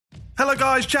Hello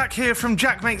guys, Jack here from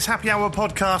Jack Makes Happy Hour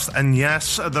podcast, and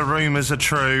yes, the rumours are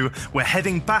true. We're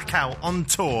heading back out on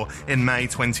tour in May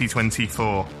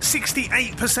 2024.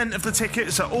 68% of the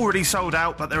tickets are already sold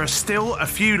out, but there are still a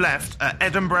few left at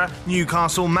Edinburgh,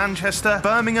 Newcastle, Manchester,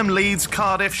 Birmingham, Leeds,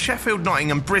 Cardiff, Sheffield,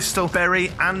 Nottingham, Bristol,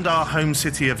 Bury, and our home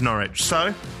city of Norwich.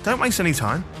 So, don't waste any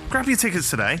time. Grab your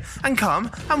tickets today and come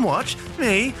and watch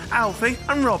me, Alfie,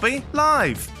 and Robbie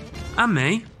live. And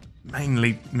me.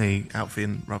 Mainly me, Alfie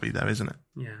and Robbie though, isn't it?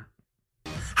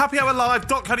 Yeah.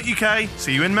 happyhourlive.co.uk.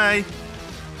 See you in May.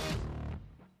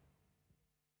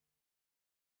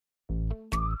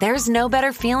 There's no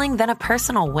better feeling than a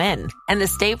personal win. And the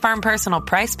State Farm Personal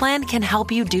Price Plan can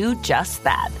help you do just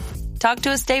that. Talk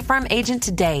to a State Farm agent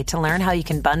today to learn how you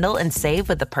can bundle and save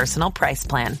with the Personal Price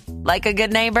Plan. Like a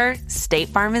good neighbor, State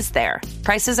Farm is there.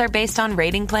 Prices are based on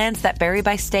rating plans that vary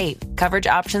by state. Coverage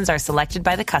options are selected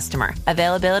by the customer.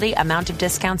 Availability, amount of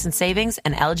discounts and savings,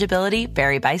 and eligibility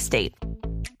vary by state.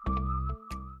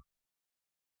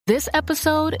 This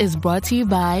episode is brought to you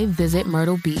by Visit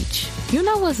Myrtle Beach. You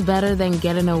know what's better than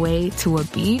getting away to a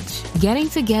beach? Getting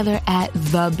together at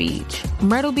the beach.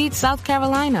 Myrtle Beach, South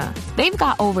Carolina. They've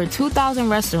got over 2,000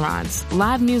 restaurants,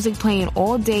 live music playing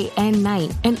all day and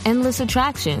night, and endless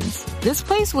attractions. This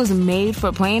place was made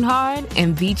for playing hard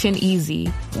and beaching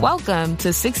easy. Welcome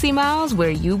to 60 Miles where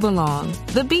you belong.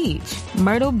 The beach.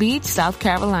 Myrtle Beach, South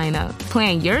Carolina.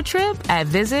 Plan your trip at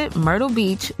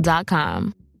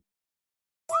visitmyrtlebeach.com.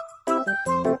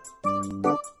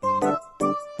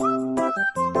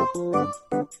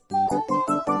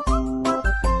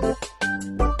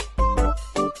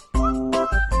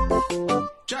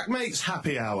 Jack Makes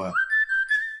Happy Hour.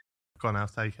 Go on, I'll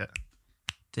take it.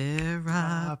 Dear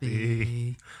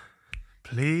Robbie,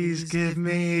 Please give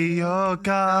me your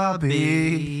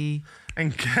gobby.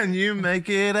 And can you make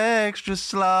it extra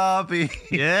sloppy?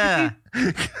 Yeah.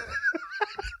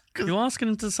 You asking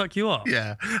him to suck you up?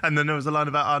 Yeah. And then there was a line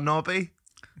about our knobby.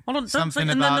 Hold on, Something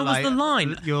and about then there was the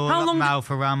line. Your How long? mouth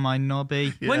around my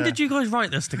knobby. Yeah. When did you guys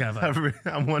write this together?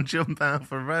 I want your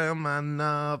mouth around my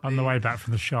knobby. On the way back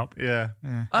from the shop. Yeah.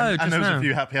 Oh, And just there was now. a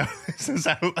few happy hour listeners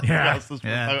out. Yeah.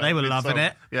 Yeah, they were loving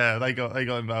it. Yeah, they got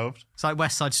involved. It's like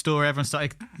West Side Story. Everyone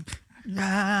started.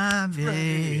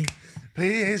 Robbie.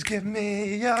 Please give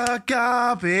me your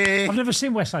gobby. I've never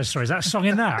seen West Side Story. Is that a song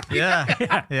in that? Yeah.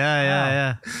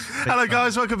 Hello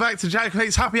guys, welcome back to Jack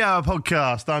Makes Happy Hour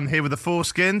podcast. I'm here with the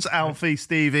Foreskins, Alfie,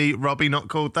 Stevie, Robbie, not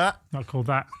called that. Not called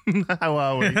that. How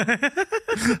are we?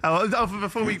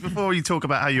 Before we talk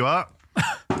about how you are,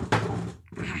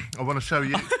 I want to show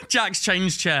you. Jack's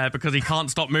changed chair because he can't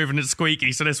stop moving it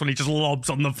squeaky, so this one he just lobs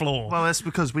on the floor. Well, that's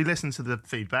because we listen to the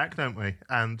feedback, don't we?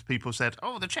 And people said,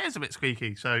 "Oh, the chair's a bit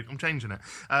squeaky," so I'm changing it.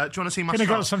 Do you want to see my? Could have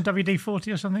got some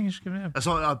WD-40 or something. Just give it a... That's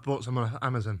what I bought some on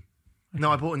Amazon. Okay.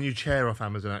 No, I bought a new chair off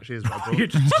Amazon. Actually, is what I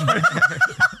bought.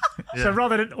 So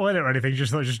rather than oil it or anything,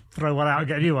 just thought just throw one out and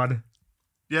get a new one.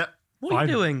 Yeah. What are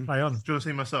you doing? Play on. Do you want to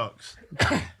see my socks?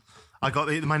 I got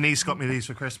my niece got me these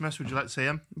for Christmas. Would you like to see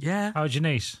them? Yeah. How's your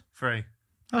niece? Free.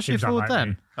 How'd she Seems afford unlikely.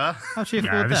 them? Huh? How'd she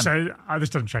Yeah, afford this, them? this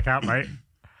doesn't check out, mate.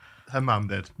 Her mum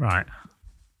did. Right.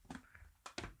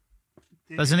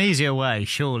 There's an easier way,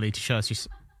 surely, to show us.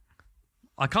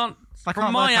 I can't. I From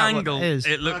can't my work out what angle, it is.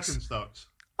 it looks. Birkenstocks.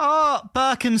 Oh,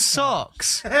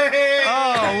 Birkenstocks. Hey!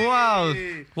 Oh, wow.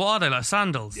 What are they, like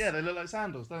sandals? Yeah, they look like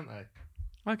sandals, don't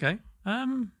they? Okay.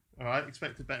 All right,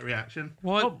 expect a better reaction.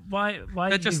 What? Why They're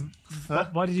did just.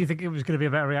 why did you think it was going to be a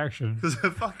better reaction? Because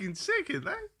they're fucking sick, aren't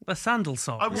they? They're sandal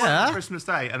socks. I wore Yeah. them on Christmas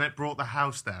Day, and it brought the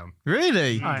house down.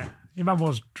 Really? Right. Your mum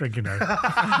was drinking though.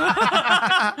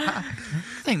 I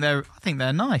think they're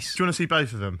nice. Do you want to see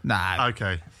both of them? Nah.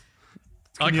 Okay.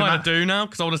 I you kind ma- of do now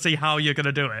because I want to see how you're going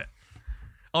to do it.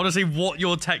 I want to see what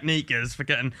your technique is for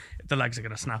getting. The legs are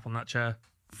going to snap on that chair.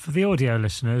 For the audio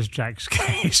listeners, Jack's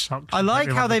case socks. I like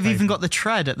how they've even got. got the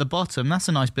tread at the bottom. That's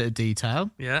a nice bit of detail.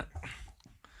 Yeah.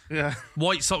 Yeah.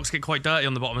 White socks get quite dirty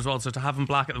on the bottom as well, so to have them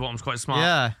black at the bottom is quite smart.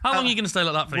 Yeah. How long are you going to stay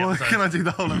like that for the Well, episode? can I do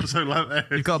the whole episode like that?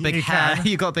 You've got a big You hair. can.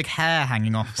 You've got a big hair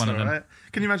hanging off one of them. Right.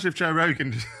 Can you imagine if Joe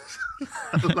Rogan just...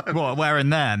 What, wearing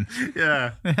them?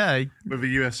 Yeah, Yeah. with a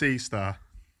UFC star.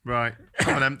 Right.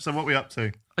 Come on, Em. So what are we up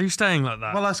to? Are you staying like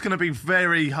that? Well, that's going to be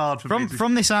very hard for me to...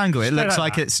 From this angle, it Stay looks like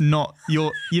like that. it's not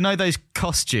your. You know those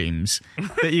costumes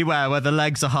that you wear where the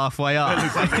legs are halfway It up.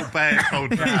 looks like a bear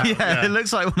cold Yeah, it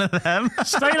looks like one of them.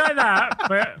 Stay like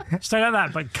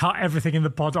that, but cut everything in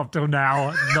the pod up till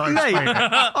now. Not Mate, explain it.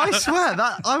 I swear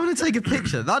that I want to take a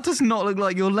picture. That does not look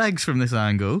like your legs from this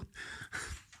angle.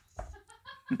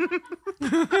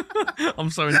 I'm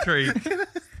so intrigued.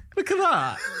 Look at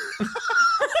that.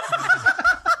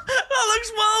 Oh, it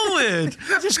looks well weird.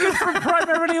 Is this good for a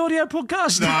primarily audio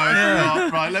podcast? No,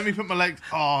 it's not. Right, let me put my legs.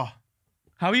 Oh,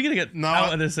 How are you going to get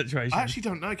out of this situation? I actually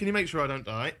don't know. Can you make sure I don't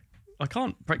die? I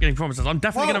can't break any promises. I'm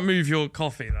definitely going to move your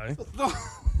coffee, though.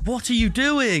 What are you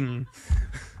doing?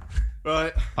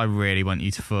 Right, I really want you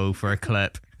to fall for a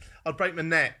clip. I'll break my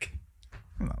neck.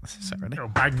 Not necessarily. Little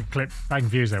bang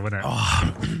views there, wouldn't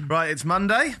it? Right, it's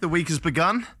Monday. The week has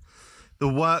begun. The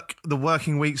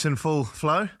working week's in full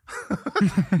flow.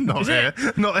 Not here.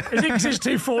 Not Is it because it's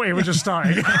 2:40 we're just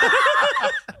starting?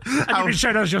 And you've been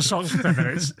showing us your socks for 10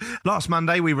 minutes. Last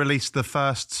Monday, we released the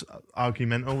first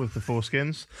Argumental with the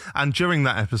Foreskins. And during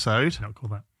that episode, Not call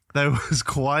that. there was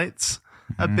quite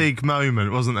a big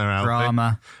moment, wasn't there,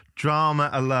 Alfie? Drama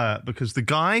alert, because the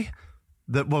guy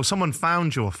someone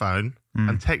found your phone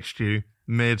and texted you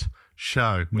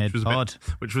mid-show.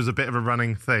 Which was a bit of a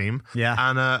running theme. Yeah.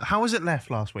 And how was it left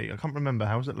last week? I can't remember.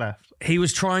 How was it left? He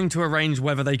was trying to arrange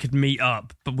whether they could meet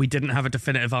up, but we didn't have a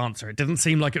definitive answer. It didn't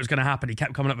seem like it was going to happen. He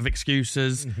kept coming up with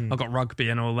excuses. I got rugby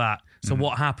and all that. So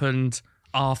what happened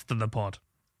after the pod?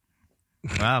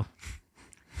 Wow.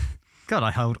 God,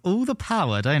 I hold all the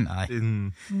power, don't I?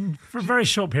 For a very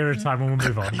short period of time, and we'll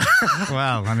move on.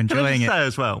 Wow, I'm Can I enjoying just it. say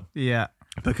as well, Yeah.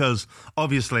 because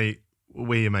obviously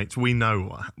we're your mates. We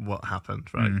know what happened,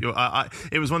 right?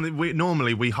 It was one that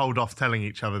we hold off telling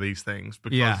each other these things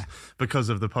because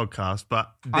of the podcast.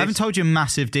 But I haven't told you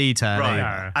massive detail. right,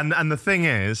 Yeah. and the thing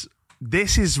is,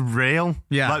 this is real.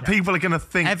 Yeah. Like people are going to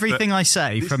think Everything I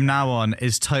say from now on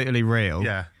is totally real.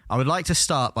 Yeah. I would like to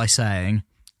start by saying,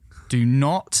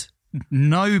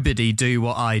 nobody do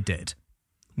what I did.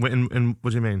 What do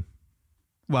you mean?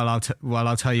 Well, I'll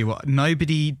tell you what.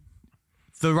 Nobody.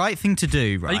 The right thing to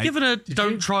do, right? Are you giving a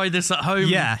don't try this at home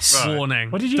Yes.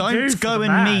 warning? What did you do? Don't for go the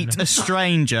and man? meet a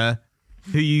stranger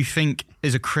who you think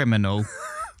is a criminal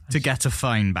to get a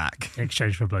phone back. In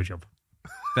exchange for a blowjob.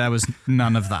 There was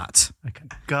none of that. Okay.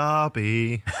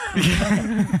 Garby.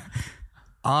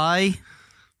 I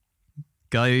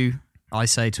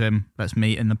say to him, let's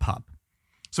meet in the pub.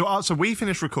 So we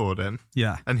finished recording,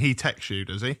 Yeah. and he texts you,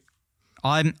 does he?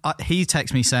 He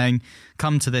texts me saying,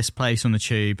 come to this place on the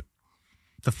tube.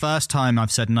 The first time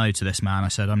I've said no to this man, I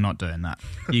said, I'm not doing that.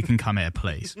 You can come here,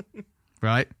 please.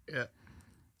 Right? Yeah.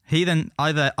 He then,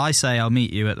 I say, I'll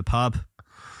meet you at the pub.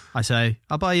 I say,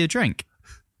 I'll buy you a drink.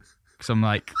 Because I'm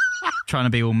like, trying to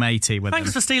be all matey with Thanks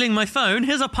him. for stealing my phone.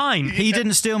 Here's a pint. He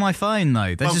didn't steal my phone,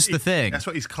 though. This is the thing. That's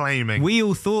what he's claiming. We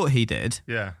all thought he did.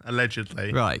 Yeah,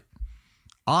 allegedly. Right.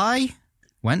 I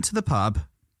went to the pub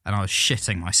and I was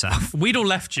shitting myself. We'd all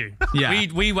left you. Yeah.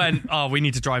 We went, we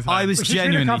need to drive home. I was Which is really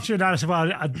genuinely... come to you now and say,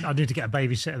 well, I need to get a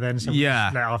babysitter then. So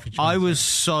Yeah. let Alfie I choose was it.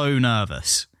 so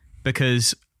nervous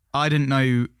because I didn't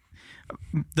know...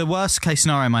 The worst case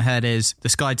scenario in my head is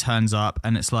this guy turns up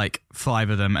and it's like 5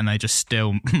 of them and they just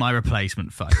steal my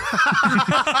replacement phone.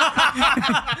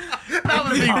 That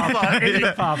would be fun. In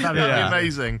the pub, that'd be That'd be Yeah.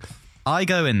 amazing. I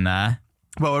go in there,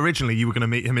 Well, originally you were going to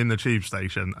meet him in the tube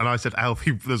station, and I said,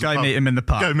 Alfie, there's a go pub. meet him in the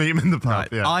pub. Go meet him in the pub. Right.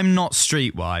 Yeah. I'm not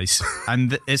streetwise,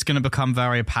 and it's going to become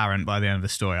very apparent by the end of the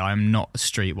story. I am not a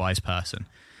streetwise person.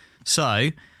 So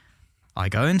I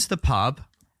go into the pub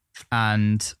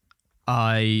and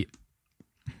I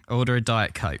order a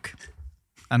Diet Coke,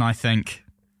 and I think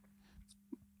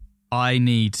I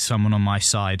need someone on my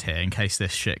side here in case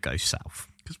this shit goes south.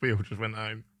 Because we all just went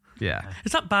home. Yeah.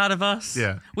 Is that bad of us?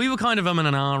 Yeah. We were kind of and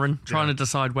ahhing, trying Yeah. to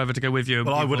decide whether to go with you.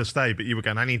 Well, I would have stayed, but you were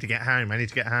going, I need to get home. I need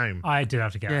to get home. I did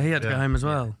have to get Yeah, he had to Yeah. go home as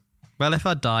well. Well, if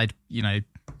I died, you know,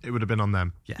 It would have been on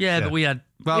them. Yeah, but we had...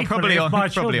 well, Equally, probably if on my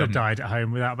probably children on, died at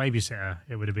home without a babysitter,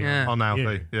 it would have been Yeah. On Alfie.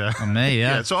 you. Yeah. on me.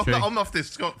 Yeah. So true. I'm off this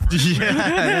Scott.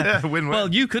 Yeah. Win-win.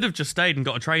 Well, you could have just stayed and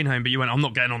got a train home, but you went, I'm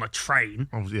not getting on a train.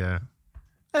 Oh, yeah.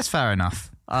 That's fair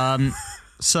enough.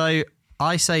 So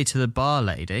I say to the bar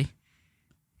lady,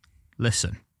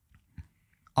 listen,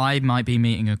 I might be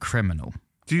meeting a criminal.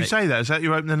 Do you say that? Is that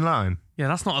your opening line? Yeah,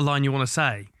 that's not a line you want to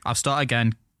say. I'll start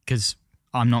again because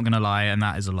I'm not going to lie, and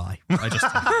that is a lie.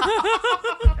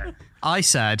 I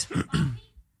said,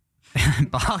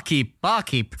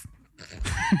 barkeep,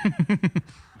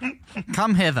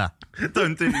 come hither.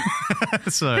 Don't do.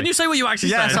 Sorry. Can you say what you actually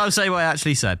Yes, said? I'll say what I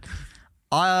actually said.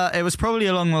 It was probably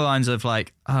along the lines of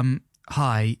like,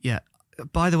 hi, yeah.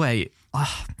 By the way,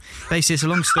 basically it's a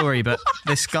long story, but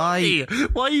this guy,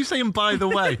 Why are you saying by the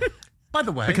way? By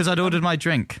the way. because I'd ordered my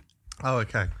drink, Oh,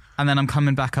 okay. and then I'm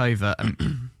coming back over,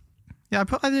 and yeah,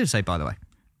 I did say by the way.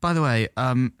 By the way,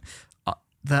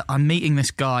 that I'm meeting this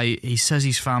guy. He says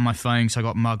he's found my phone, so I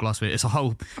got mugged last week. It's a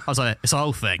whole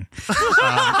thing.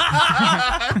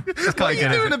 Why are you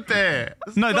doing a bit?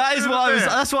 No, that is what I was.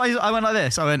 That's what I went like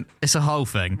this. I went, it's a whole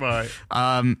thing. Right.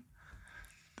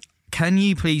 can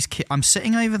you please... I'm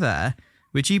sitting over there.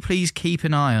 Would you please keep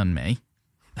an eye on me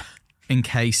in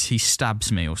case he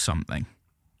stabs me or something?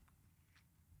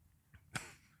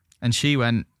 And she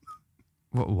went,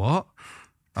 what?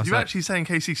 Did you actually say in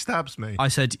case he stabs me? I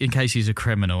said, in case he's a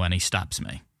criminal and he stabs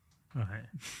me. Right.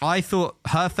 I thought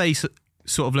her face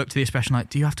sort of looked to the expression like,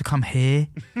 do you have to come here?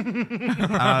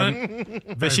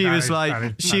 But she was like,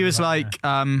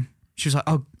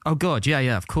 oh God,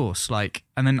 yeah, of course. Like,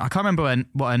 and then I can't remember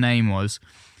what her name was,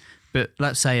 but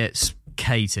let's say it's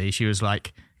Katie. She was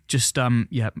like, just,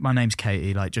 my name's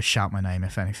Katie. Like, just shout my name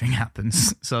if anything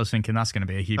happens. So I was thinking that's going to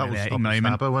be a humiliating moment.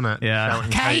 Stabber, wasn't it? Yeah.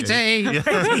 Katie! He's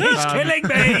killing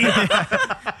me!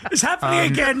 It's happening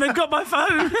again. They've got my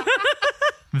phone.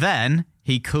 Then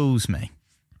he calls me.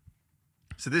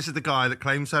 So this is the guy that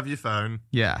claims to have your phone.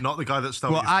 Yeah. Not the guy that stole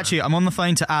your Well, actually, I'm on the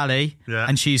phone to Ali,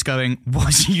 and she's going,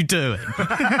 what are you doing?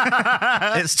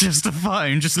 It's just a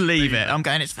phone, just leave it. I'm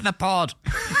going, it's for the pod.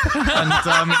 And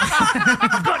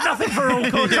I've got nothing for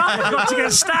all caught up. I've got to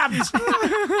get stabbed.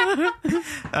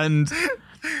 And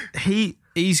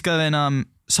he's going,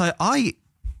 so I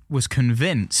was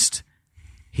convinced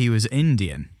he was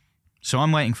Indian. So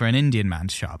I'm waiting for an Indian man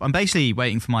to show up. I'm basically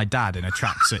waiting for my dad in a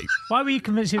tracksuit. Why were you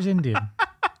convinced he was Indian?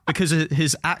 Because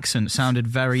his accent sounded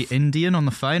very Indian on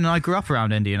the phone, and I grew up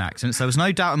around Indian accents. There was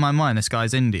no doubt in my mind this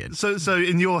guy's Indian. So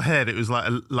in your head, it was like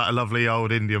a lovely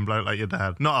old Indian bloke like your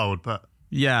dad. Not old, but...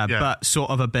 Yeah, but sort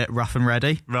of a bit rough and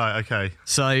ready. Right, okay.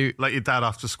 So... Like your dad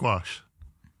after squash.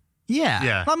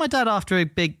 Yeah. Like my dad after a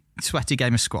big, sweaty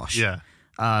game of squash. Yeah.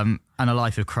 And a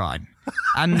life of crime.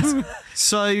 And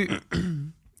so...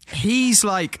 He's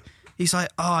like, oh,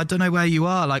 I don't know where you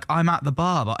are. Like, I'm at the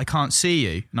bar, but I can't see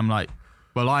you. And I'm like,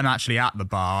 well, I'm actually at the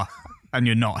bar, and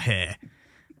you're not here.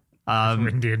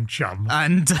 Indian chum.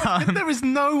 And there is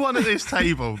no one at this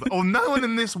table, or no one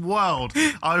in this world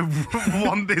I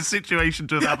want this situation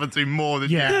to have happened to more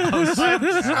than you. I'm so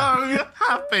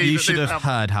happy. You should have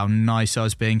heard how nice I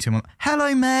was being to him.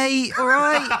 Hello, mate. All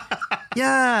right.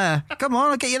 Yeah. Come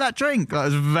on, I'll get you that drink. I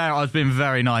was being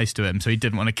very nice to him, so he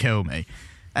didn't want to kill me.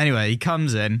 Anyway, he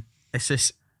comes in. It's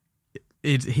this.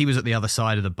 He was at the other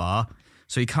side of the bar,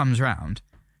 so he comes round.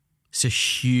 It's a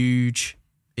huge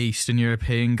Eastern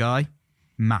European guy,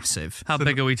 massive. How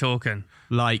big are we talking?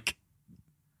 Like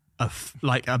a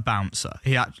bouncer.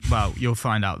 You'll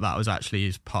find out that was actually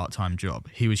his part-time job.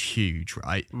 He was huge,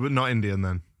 right? But not Indian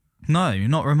then. No,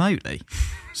 not remotely.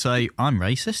 So I'm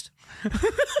racist.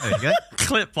 There you go.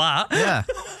 Clip that. Yeah.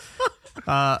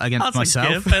 Against That's myself.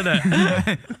 a gift, isn't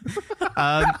it?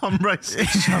 I'm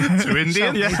racist to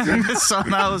Indian. Yeah.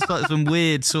 Somehow it's got some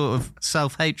weird sort of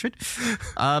self-hatred.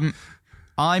 I'm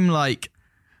like,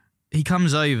 he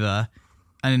comes over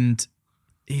and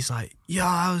he's like,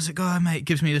 yeah, how's it going, mate?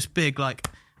 Gives me this big dap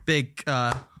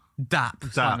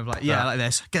kind of like, yeah, like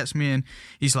this. Gets me in.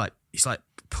 He's like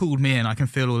pulled me in. I can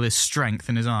feel all this strength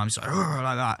in his arms. He's like,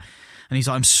 like that. And he's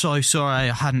like, I'm so sorry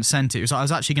I hadn't sent it. He was like, I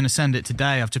was actually going to send it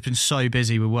today. I've just been so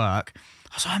busy with work.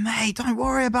 I was like, mate, don't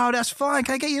worry about it. That's fine.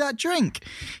 Can I get you that drink?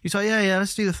 He's like, yeah,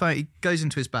 let's do the phone. He goes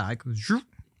into his bag.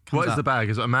 What is the bag?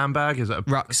 Is it a man bag? Is it a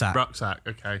rucksack? Rucksack,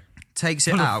 okay. Takes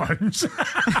it out.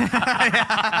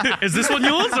 Is this one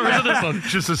yours or is it this one?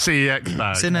 Just a CEX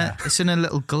bag. It's in a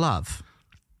little glove.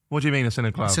 What do you mean it's in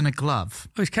a glove? It's in a glove.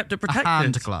 Oh, he's kept it protected. A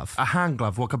hand glove. A hand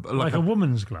glove? Like a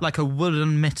woman's glove. Like a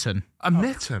woolen mitten. A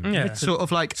mitten? Yeah. It's sort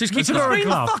of like... So he's keeping It's the not a screen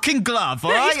glove. fucking glove,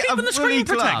 all Yeah, right? he's keeping the A woolly screen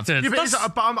glove. protected. Yeah,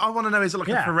 but I want to know, is it like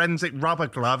a forensic rubber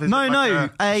glove? Is it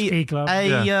like ski glove?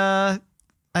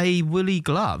 A woolly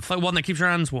glove. Like one that keeps your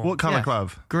hands warm. What colour Yeah.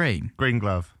 glove? Green. Green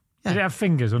glove. Did it have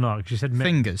fingers or not? Because you said mitten.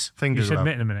 Fingers. You Fingers said glove.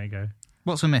 mitten a minute ago.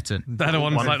 What's a mitten? They're the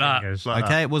ones like that. Fingers. Like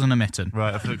Okay, it wasn't a mitten. that.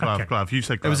 Right, I said glove. Okay. Glove. You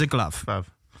said glove. It was a glove.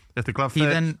 Glove. If the glove He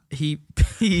fits. then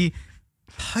he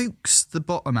pokes the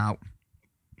bottom out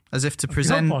as if to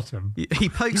present. Your bottom? He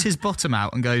pokes his bottom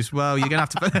out and goes, "Well, you're gonna have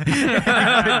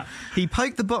to." He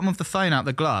poked the bottom of the phone out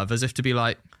the glove as if to be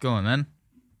like, "Go on then,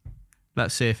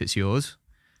 let's see if it's yours."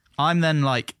 I'm then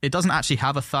like, it doesn't actually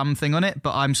have a thumb thing on it,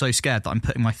 but I'm so scared that I'm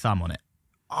putting my thumb on it,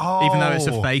 even though it's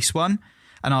a face one.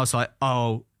 And I was like,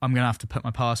 "Oh, I'm gonna have to put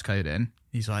my passcode in."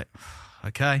 He's like,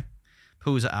 "Okay."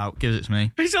 Pulls it out, gives it to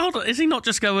me. Hold on, is he not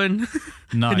just going,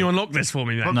 No. can you unlock this for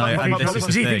me then? No, But- and but- this but- is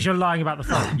Because he the thinks thing. you're lying about the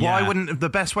phone. Why Yeah. wouldn't the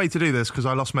best way to do this, because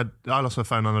I lost my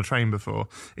phone on a train before,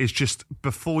 is just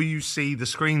before you see the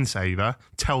screensaver,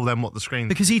 tell them what the screen.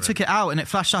 Because he took it out and it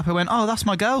flashed up. I went, "Oh, that's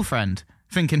my girlfriend,"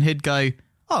 thinking he'd go,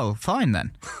 "Oh, fine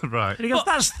then." right. And he goes,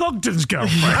 that's Thogden's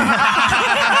girlfriend.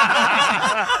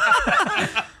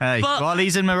 Hey, But- while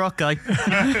he's in Morocco.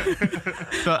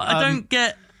 But I don't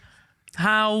get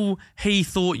how he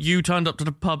thought you turned up to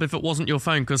the pub if it wasn't your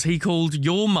phone, because he called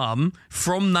your mum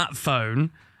from that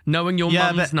phone, knowing your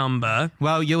mum's number.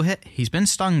 Well, he's been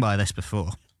stung by this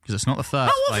before, because it's not the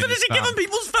first. How often is he giving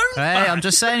people's phones back? Hey, I'm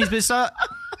just saying he's been stung.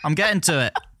 I'm getting to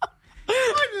it.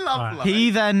 I love that.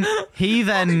 He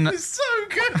then. It's so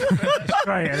good.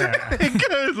 Great, isn't it?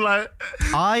 Good, like.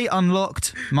 I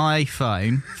unlocked my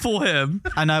phone For him.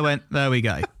 and I went, there we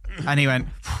go. And he went,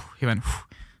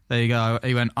 there you go.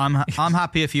 He went, I'm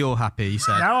happy if you're happy, he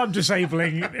said. Now I'm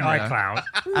disabling iCloud.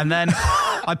 And then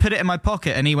I put it in my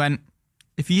pocket and he went,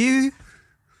 if you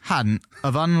hadn't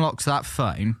have unlocked that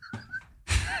phone,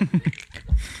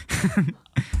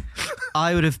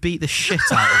 I would have beat the shit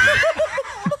out of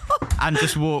you. And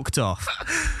just walked off.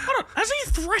 Has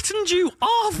he threatened you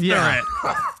after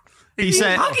it? He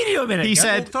said, I'll give you a minute. He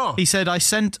said, I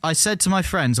said to my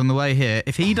friends on the way here,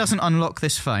 if he doesn't unlock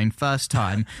this phone first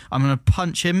time, I'm going to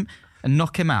punch him and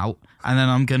knock him out, and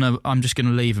then I'm just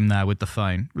gonna leave him there with the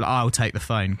phone. I'll take the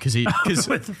phone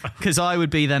because I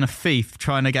would be then a thief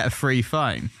trying to get a free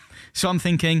phone. So I'm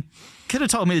thinking, could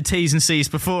have told me the T's and C's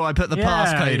before I put the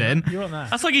passcode in. You want that?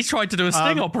 That's like he's tried to do a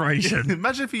sting operation.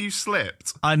 Imagine if you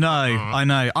slipped. I know.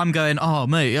 I'm going, oh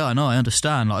mate, yeah, I know, I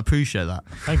understand. Like, I appreciate that.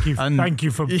 Thank you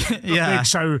for being Yeah.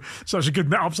 such a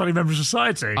good upstanding member of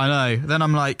society. I know. Then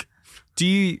I'm like, do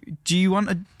you want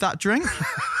that drink?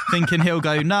 Thinking he'll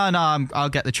go, no, I'll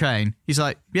get the train. He's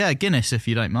like, yeah, Guinness if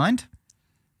you don't mind.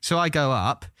 So I go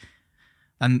up,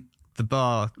 and the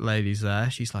bar lady's there.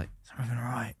 She's like, is everything all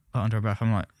right? Under her breath,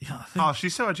 I'm like, yeah, I think. Oh, she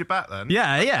still had your back then?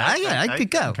 Yeah,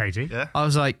 good go. Katie. Yeah. I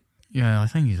was like, yeah, I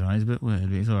think he's all right. He's a bit weird,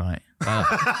 but he's all right.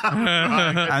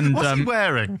 And What's he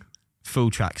wearing?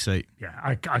 full tracksuit. Yeah,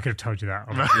 I could have told you that.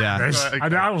 Yeah. Right,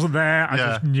 okay. I wasn't there. I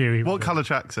just knew he was. What colour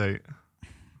tracksuit?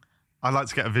 I like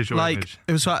to get a visual Like, image.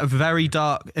 it was like a very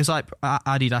dark, it's like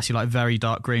Adidas, like very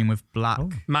dark green with black. Oh.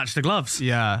 Match the gloves.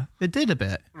 Yeah, it did a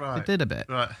bit. Right. It did a bit.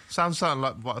 Right. Sounds something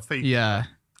like what a thief. Yeah.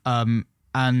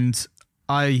 And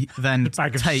I then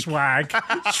Bag of take swag,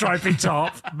 stripy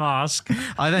top, mask.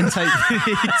 I then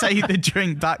take the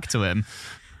drink back to him.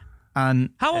 And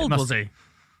How it old must- was he?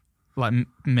 Like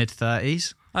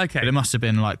mid-30s. Okay. But it must have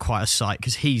been like quite a sight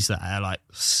because he's there like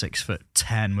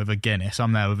 6'10" with a Guinness.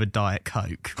 I'm there with a Diet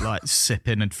Coke, like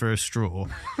sipping it through a straw.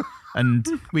 And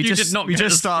we You did not get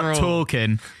just a start straw.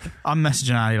 talking. I'm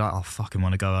messaging Ali like, I fucking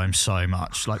want to go home so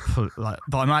much. Like,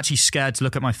 but I'm actually scared to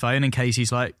look at my phone in case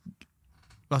he's like,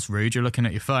 that's rude, you're looking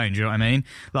at your phone, do you know what I mean?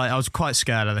 Like, I was quite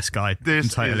scared of this guy, This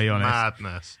I'm totally is honest.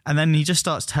 madness. And then he just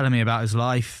starts telling me about his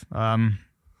life.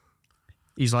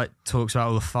 He's like, talks about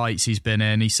all the fights he's been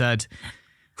in. He said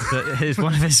that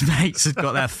one of his mates had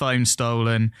got their phone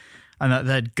stolen and that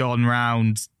they'd gone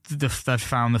round, they'd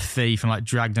found the thief and like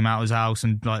dragged him out of his house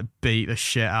and like beat the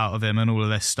shit out of him and all of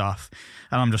this stuff.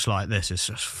 And I'm just like, this is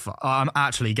just I'm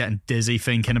actually getting dizzy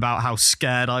thinking about how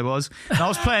scared I was. And I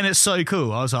was playing it so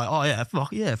cool. I was like, oh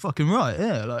yeah, fucking right.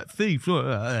 Yeah, like thief, like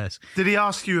this. Did he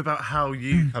ask you about how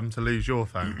you come to lose your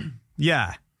phone?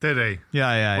 Yeah. Did he?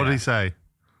 Yeah. What did he say?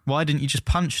 Why didn't you just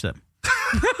punch them?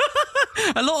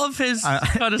 A lot of his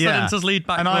kind of sentences lead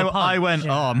back and to a punch. I went,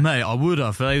 oh mate, I would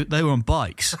have. They were on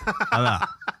bikes like that.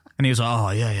 And he was like, oh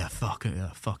yeah,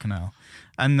 fucking hell.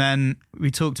 And then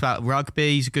we talked about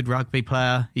rugby. He's a good rugby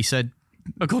player. He said,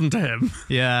 According to him.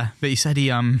 yeah, but he said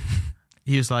he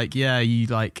was like, yeah, you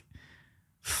like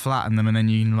flatten them and then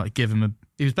you like give them a.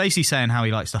 He was basically saying how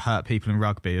he likes to hurt people in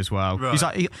rugby as well. Right. He's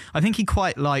like, I think he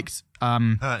quite liked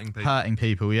Hurting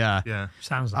people. Yeah. Yeah.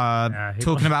 Sounds like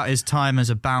Talking about his time as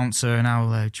a bouncer and how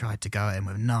they tried to go at him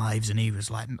with knives and he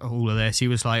was like all of this. He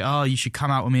was like, oh, you should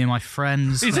come out with me and my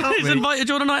friends. He's invited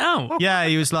you on a night out. Yeah,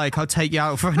 he was like, I'll take you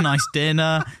out for a nice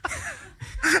dinner.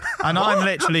 And I'm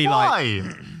literally like,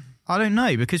 Why? I don't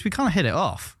know, because we kind of hit it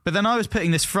off. But then I was putting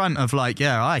this front of like,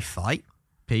 yeah, I fight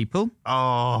people.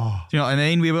 Oh. Do you know what I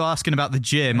mean? We were asking about the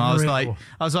gym. I was Unreal.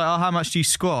 like, oh, how much do you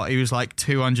squat? He was like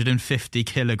 250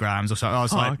 kilograms or something. I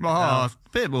was like, a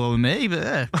bit more than me, but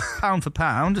yeah, pound for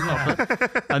pound.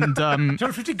 And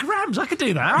 250 grams. I could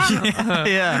do that.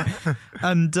 yeah.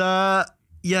 And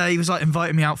yeah, he was like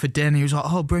inviting me out for dinner. He was like,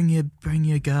 oh, bring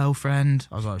your girlfriend.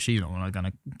 I was like, she's not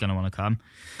gonna want to come.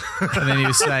 And then he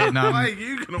was saying, Why are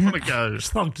you going to want to go?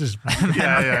 Slogged his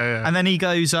yeah. and then he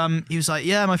goes, he was like,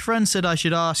 yeah, my friend said I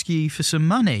should ask you for some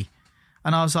money.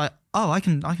 And I was like, oh, I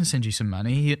can send you some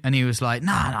money. And he was like,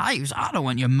 nah, he was, I don't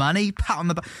want your money. Pat on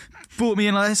the back. Brought me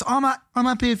in like this. I'm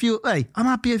happy if you're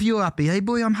happy. Hey,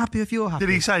 boy, I'm happy if you're happy.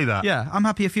 Did he say that? Yeah, I'm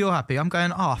happy if you're happy. I'm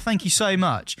going, oh, thank you so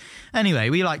much. Anyway,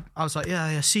 I was like,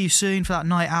 yeah, see you soon for that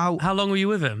night out. How long were you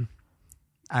with him?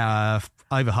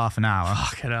 Over half an hour.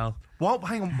 Fucking hell. Well,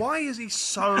 hang on. Why is he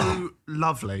so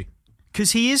lovely?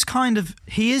 because he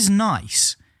is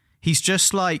nice. He's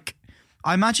just like,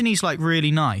 I imagine he's like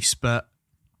really nice, but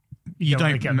You don't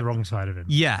want to get on the wrong side of him.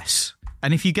 Yes.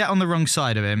 And if you get on the wrong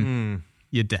side of him,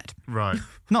 you're dead. Right.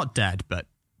 Not dead, but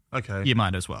Okay. you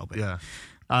might as well be. Yeah.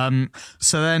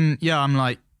 So then, I'm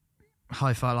like,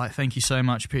 high five, like, thank you so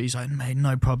much. He's like, mate,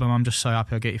 no problem. I'm just so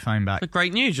happy I'll get your phone back. But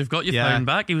great news. You've got your phone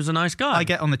back. He was a nice guy. I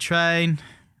get on the train,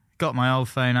 got my old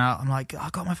phone out. I'm like, I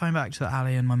got my phone back to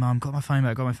Ali and my mum. Got my phone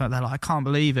back. They're like, I can't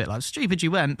believe it. Like, stupid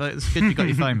you went, but it's good you got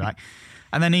your phone back.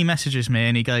 And then he messages me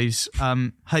and he goes,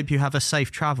 hope you have a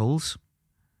safe travels.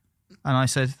 And I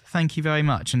said, thank you very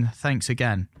much. And thanks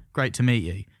again. Great to meet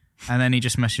you. And then he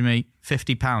just messaged me,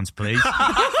 £50, please.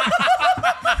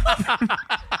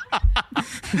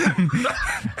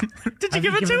 Did you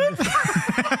give it to him?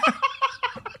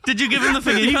 Did you give him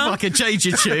the You £50? fucking change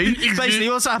your tune. Basically,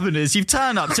 what's happened is you've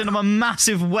turned up, sent him a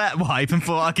massive wet wipe and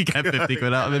thought I could get 50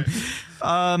 quid out of him.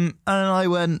 And I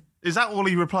went, Is that all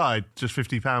he replied? Just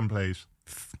 £50, please.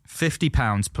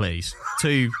 £50, please.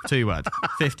 Two words.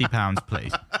 £50,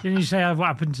 please. Didn't you say what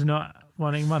happened to not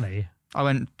wanting money? I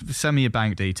went, send me your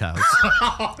bank details.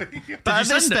 But at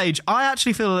this stage, I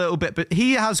actually feel a little bit, but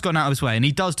he has gone out of his way and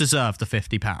he does deserve the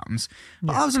 £50.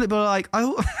 But I was a little bit like, I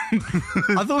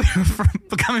thought we were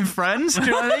becoming friends. Do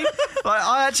you know what I mean? Like,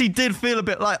 I actually did feel a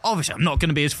bit like, obviously, I'm not going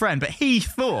to be his friend, but he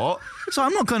thought, so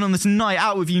I'm not going on this night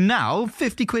out with you now,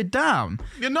 50 quid down.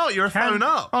 You're not. You're a phone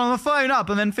up. I'm a phone up,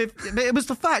 and then 50. But it was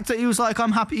the fact that he was like,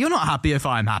 I'm happy. You're not happy if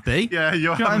I'm happy. Yeah,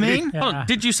 you're Do you know what I mean? Yeah. Hold on,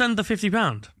 did you send the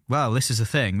 £50? Well, this is the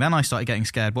thing. Then I started getting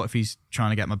scared. What if he's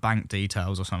trying to get my bank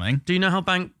details or something? Do you know how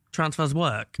bank transfers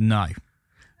work? No.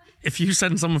 If you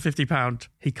send someone £50,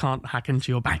 he can't hack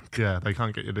into your bank. Yeah, they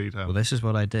can't get your Well, details. this is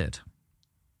what I did.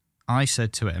 I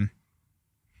said to him,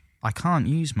 I can't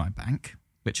use my bank,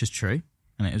 which is true,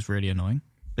 and it is really annoying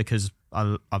because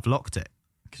I've locked it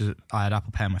because I had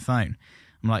Apple Pay on my phone.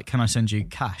 I'm like, can I send you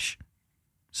cash?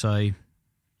 So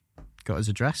got his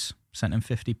address, sent him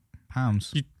 £50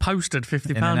 You posted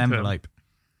 £50 in an to him. envelope.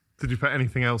 Did you put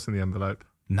anything else in the envelope?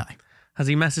 No, Has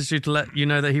he messaged you to let you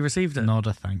know that he received it? not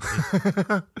a thank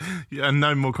you. Yeah, and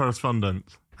no more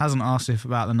correspondence. Hasn't asked if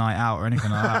about the night out or anything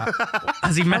like that.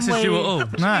 Has he messaged you at all?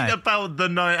 No. About the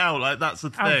night out, like that's the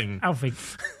thing. Alfie,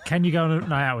 can you go on a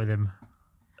night out with him?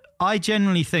 I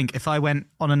genuinely think if I went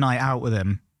on a night out with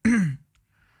him,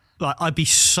 like I'd be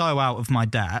so out of my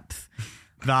depth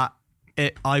that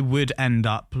I would end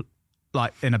up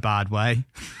like in a bad way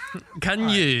Can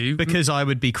you? because I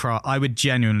would I would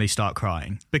genuinely start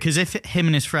crying because if him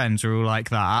and his friends are all like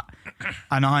that,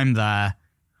 and I'm there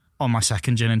on my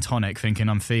second gin and tonic thinking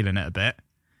I'm feeling it a bit,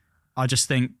 I just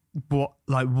think what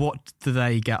do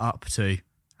they get up to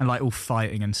and like all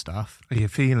fighting and stuff. Are you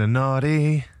feeling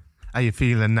naughty? Are you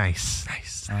feeling nice?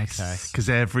 Okay. Because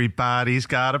everybody's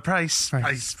got a price.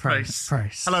 Price.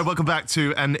 Hello, welcome back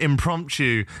to an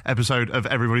impromptu episode of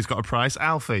Everybody's Got a Price.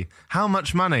 Alfie, how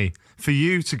much money for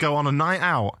you to go on a night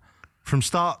out from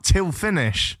start till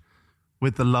finish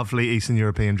with the lovely Eastern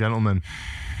European gentleman?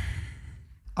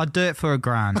 I'd do it for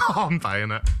 £1,000. Oh, I'm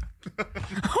paying it.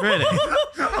 Really?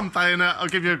 I'm paying it. I'll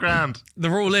give you £1,000. The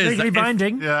rule is Legally that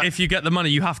binding. Yeah. if you get the money,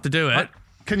 you have to do it.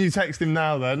 Can you text him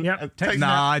now then? Yep, text Text him.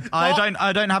 Nah, him.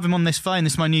 I don't have him on this phone.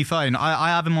 This is my new phone. I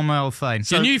have him on my old phone.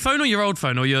 Your new phone or your old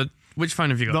phone or your which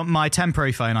phone have you got? Not my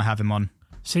temporary phone I have him on.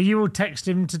 So you will text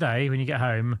him today when you get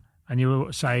home, and you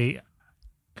will say,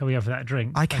 "Can we have that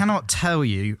drink?" I cannot tell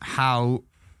you how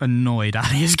annoyed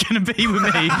Ali is going to be with me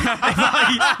if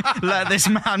I let this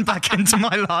man back into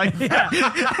my life.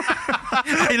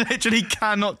 I literally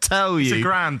cannot tell you. It's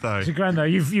 £1,000 though. It's a grand though.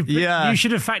 You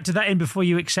should have factored that in before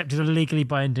you accepted a legally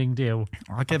binding deal,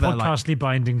 I'll give it like, podcastly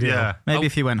binding deal. Yeah. maybe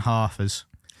if he went halfers.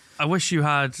 I wish you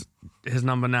had his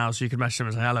number now so you could message him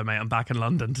and say, hello, mate, I'm back in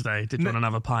London today. Did you want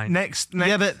another pint? Next.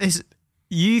 Yeah, but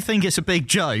you think it's a big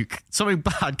joke. Something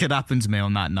bad could happen to me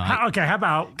on that night. Okay, how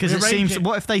about Because it seems,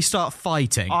 what if they start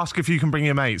fighting? Ask if you can bring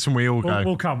your mates and we all go.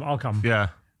 We'll come. I'll come. Yeah.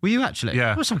 Will you actually? Yeah.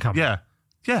 Of course I'll come. Yeah.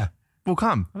 Yeah. We'll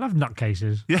come. I love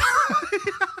nutcases. Yeah.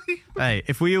 Hey,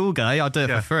 if we all go, I'll do it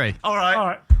Yeah. for free. All right. All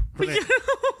right.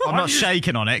 I'm not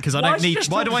shaking on it because I Why don't is it need.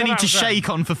 just Why do I talking need to about that? shake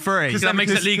on for free? That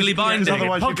makes it legally binding.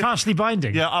 otherwise you could- Podcastly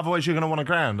binding. Yeah, otherwise you're going to want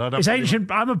 £1,000. I don't It's really-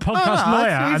 ancient. I'm a podcast No, lawyer,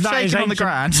 if and you're that is shaking on the ancient.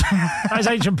 ground. That is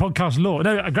ancient podcast law.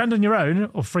 No, £1,000 on your own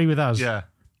or free with us. Yeah.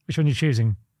 Which one are you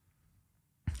choosing?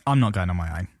 I'm not going on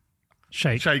my own.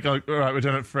 Shake. Shake, all right, we're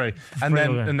doing it free. And Free, then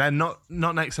okay. and then not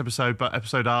next episode, but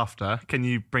episode after, can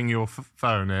you bring your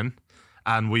phone in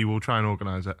and we will try and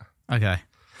organise it? Okay.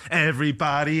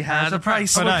 Everybody has a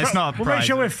price. Oh, no, it's not a We'll make prize.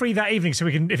 sure we're free that evening so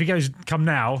we can, if he goes, come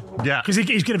now. Yeah. Because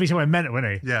he's going to be somewhere mental,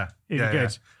 isn't he? Yeah. He'd yeah, be yeah.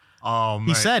 good. Oh, mate.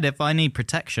 He said if I need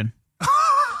protection.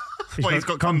 Wait, he's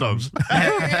got condoms.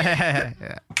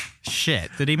 Shit,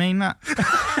 did he mean that?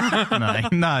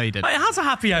 No, he didn't. It has a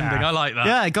happy ending. I like that.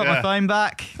 Yeah, I got my phone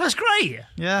back. That's great.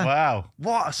 Yeah. Wow,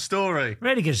 what a story.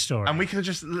 Really good story. And we could have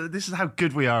just, this is how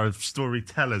good we are as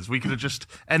storytellers. We could have just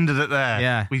ended it there.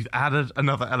 Yeah. We've added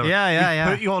another element.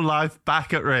 Yeah. Put your life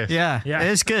back at risk. Yeah, Yeah.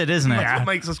 it is good, isn't it? That's what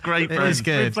makes us great It friends. is we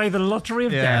good. play the lottery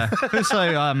of Yeah, death.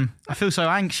 I feel so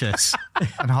anxious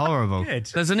and horrible. Good.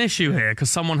 There's an issue here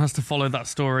because someone has to follow that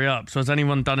story up. So has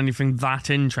anyone done anything that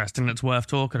interesting that's worth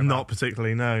talking about? Not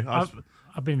particularly, no.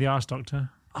 I've been the arse doctor.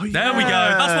 Oh, yeah. There we go.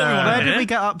 That's what we want Where to did hear. we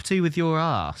get up to with your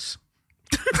arse?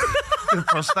 The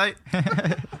prostate.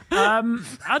 I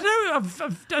don't know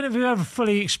if we've ever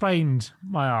fully explained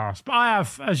my arse, but I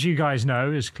have, as you guys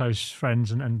know, as close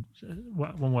friends and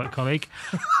one work colleague,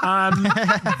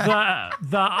 that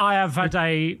I have had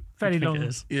a fairly long.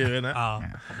 Yeah, innit?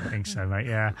 I think so, mate.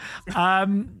 Yeah,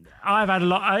 I've had a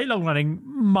long-running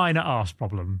minor arse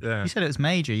problem. Yeah. You said it was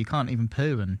major. You can't even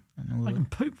poo and all I that. can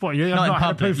poop. What? I've Not in not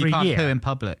had a poo public. for You a can't year. poo in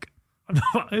public.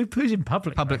 Who poos in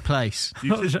public? Public place.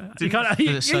 You can't.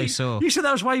 it's so sore. You said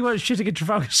that was why you weren't shitting in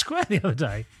Trafalgar Square the other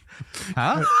day.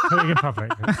 Huh? Pooing in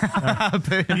public.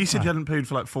 You said you hadn't pooed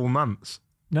for like 4 months.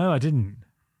 No, I didn't.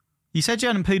 You said you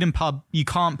hadn't pooed in pub. You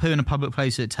can't poo in a public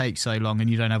place that takes so long and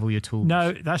you don't have all your tools.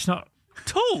 No, that's not.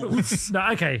 Tools. No,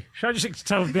 okay. Should I just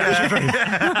tell the actual truth?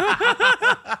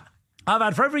 I've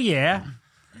had for over a year,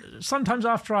 sometimes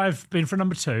after I've been for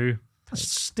number 2, a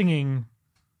stinging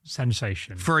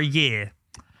sensation. For a year.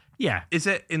 Yeah. Is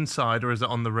it inside or is it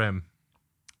on the rim?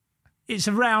 It's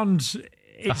around,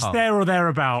 it's hole. there or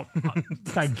thereabout.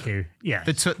 Thank you. Yeah.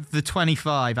 The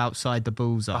 25 outside the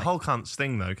bullseye. The hole can't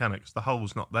sting though, can it? Because the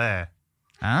hole's not there.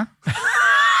 Huh?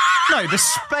 No, the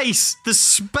space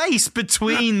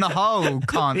between the hole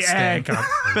can't The sting. air can't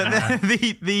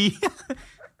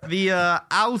But the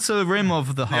outer rim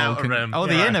of the hole outer can. rim, Oh,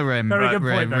 the yeah. inner rim. Very right, good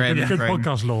point, though. rim, Good rim.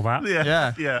 podcast law, that.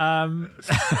 Yeah.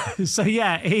 So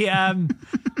yeah,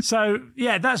 so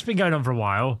yeah, that's been going on for a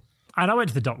while. And I went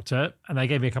to the doctor and they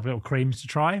gave me a couple of little creams to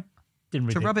try. Didn't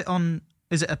really To rub it on.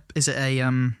 Is it a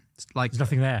like? There's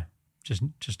nothing there. Just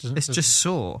doesn't. It's just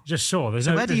sore. just sore. There's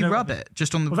So no, where do there's you no- rub it?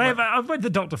 Just on the. Well, I went to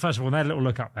the doctor first of all, and they had a little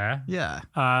look up there. Yeah.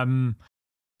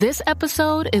 This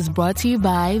episode is brought to you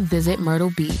by Visit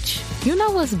Myrtle Beach. You know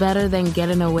what's better than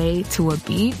getting away to a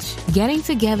beach? Getting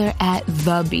together at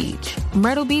the beach.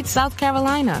 Myrtle Beach, South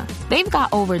Carolina. They've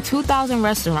got over 2,000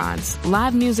 restaurants,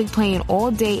 live music playing all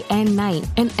day and night,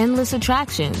 and endless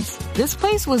attractions. This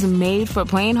place was made for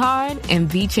playing hard and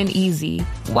beaching easy.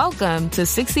 Welcome to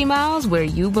 60 miles where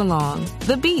you belong.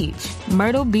 The beach.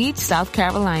 Myrtle Beach, South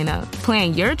Carolina.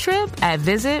 Plan your trip at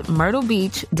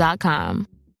visitmyrtlebeach.com.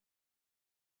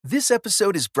 This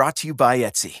episode is brought to you by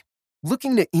Etsy.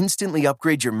 Looking to instantly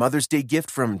upgrade your Mother's Day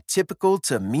gift from typical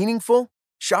to meaningful?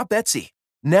 Shop Etsy.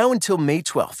 Now until May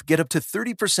 12th, get up to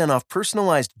 30% off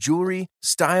personalized jewelry,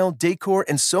 style, decor,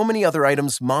 and so many other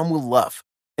items Mom will love.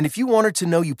 And if you want her to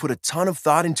know you put a ton of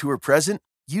thought into her present,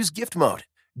 use Gift Mode.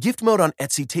 Gift Mode on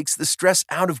Etsy takes the stress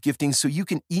out of gifting so you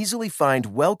can easily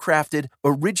find well-crafted,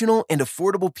 original, and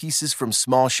affordable pieces from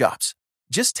small shops.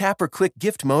 Just tap or click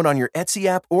Gift Mode on your Etsy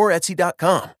app or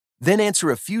Etsy.com. Then answer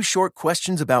a few short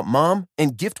questions about Mom,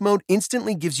 and Gift Mode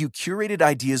instantly gives you curated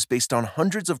ideas based on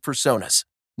hundreds of personas.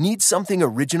 Need something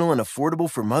original and affordable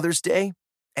for Mother's Day?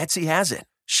 Etsy has it.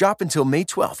 Shop until May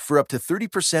 12th for up to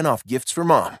 30% off gifts for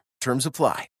mom. Terms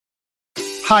apply.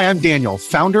 Hi, I'm Daniel,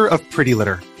 founder of Pretty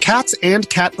Litter. Cats and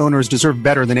cat owners deserve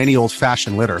better than any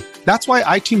old-fashioned litter. That's why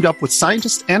I teamed up with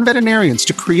scientists and veterinarians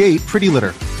to create Pretty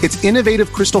Litter. Its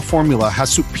innovative crystal formula has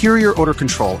superior odor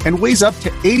control and weighs up to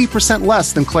 80%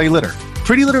 less than clay litter.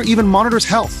 Pretty Litter even monitors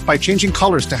health by changing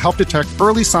colors to help detect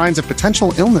early signs of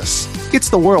potential illness. It's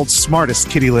the world's smartest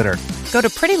kitty litter. Go to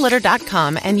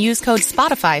prettylitter.com and use code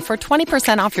SPOTIFY for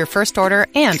 20% off your first order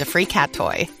and a free cat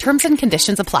toy. Terms and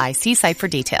conditions apply. See site for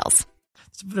details.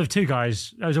 There were 2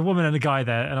 guys. There was a woman and a guy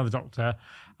there, another doctor.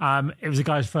 It was the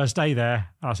guy's first day there.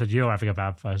 I said, "You're having a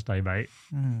bad first day, mate."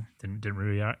 Didn't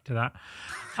really react to that.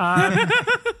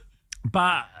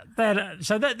 But then, this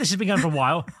has been going for a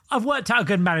while. I've worked out a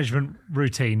good management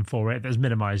routine for it that's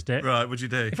minimised it. Right, what'd you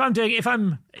do?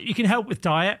 You can help with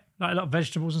diet, like a lot of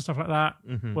vegetables and stuff like that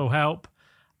will help.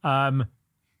 Well,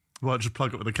 just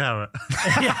plug it with a carrot.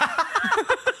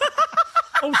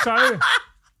 Also,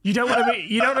 you don't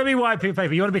want to be wiping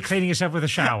paper. You want to be cleaning yourself with a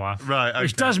shower, Right, okay.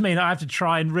 Which does mean I have to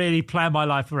try and really plan my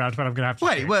life around when I'm going to have to.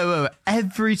 shit. Wait.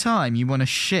 Every time you want to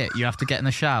shit, you have to get in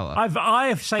the shower. I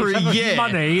have saved For a so much year.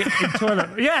 money in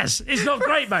toilet. Yes, it's not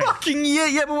great, mate. Fucking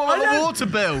yeah, but what about the water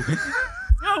bill?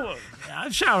 No, I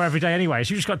shower every day anyway,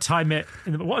 so you just got to time it.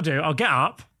 What I do, I'll get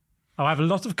up, I'll have a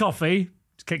lot of coffee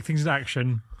to kick things into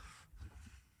action.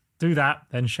 Do that,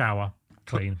 then shower.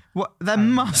 Clean. What? There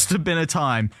must have been a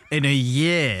time in a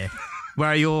year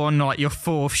where you're on like your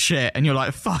fourth shit and you're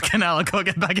like, fucking hell, I gotta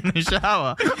get back in the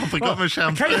shower. I forgot my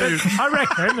shampoo.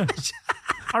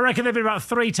 I reckon there've been about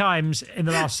 3 times in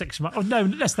the last 6 months. Oh, no,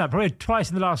 less than that. Probably twice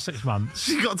in the last 6 months.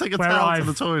 You've got to take a towel to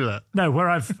the toilet. No, where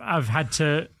I've had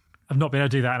to... I've not been able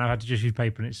to do that and I've had to just use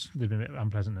paper and it's been a bit of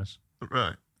unpleasantness.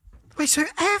 Right. Wait, so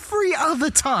every other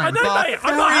time, I know, mate.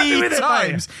 I'm not happy with it,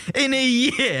 times in a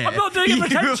year, I'm not doing it for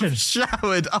attention. You've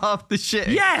showered after shit.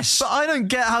 Yes, but I don't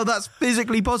get how that's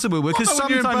physically possible because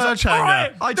sometimes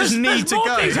I just need to go.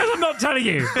 There's more details I'm not telling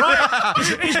you. Right?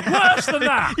 It's worse than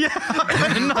that. Yeah,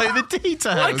 I don't know the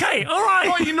details. Okay, all right.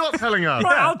 What are you not telling us?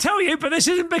 Right, I'll tell you, but this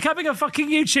isn't becoming a fucking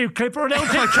YouTube clip or an little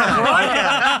TikTok,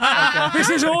 right? Okay. This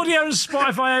is audio and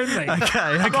Spotify only.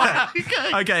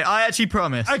 Okay, I actually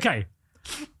promise. Okay.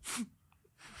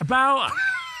 About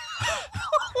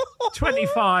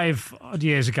 25 odd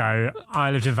years ago,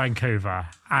 I lived in Vancouver,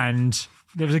 and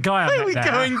there was a guy I met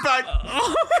there. Going back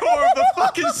core of the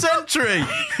fucking century.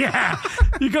 Yeah,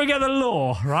 you got to get the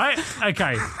law, right?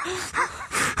 Okay.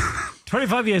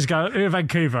 25 years ago, in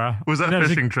Vancouver. Was that a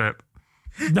fishing trip?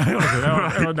 No.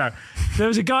 There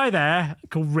was a guy there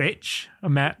called Rich I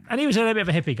met, and he was a little bit of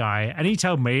a hippie guy, and he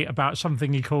told me about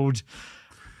something he called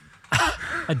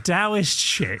a Taoist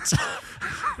shit,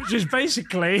 which is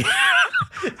basically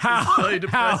how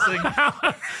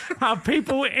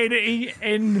people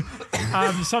in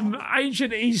some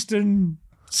ancient Eastern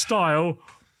style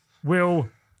will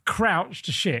crouch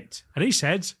to shit. And he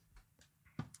said,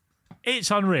 it's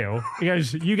unreal. He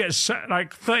goes, you get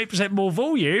like 30% more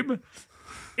volume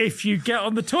if you get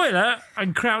on the toilet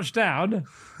and crouch down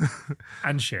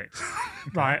and shit.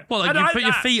 Right. Well, like you put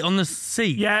your feet on the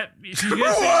seat. Yeah.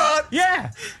 What?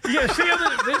 Yeah. You get a seat on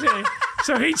the...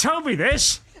 So he told me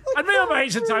this, and me and my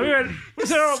mates at the time, we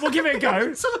said, all right, we'll give it a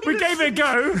go. We gave it a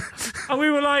go, and we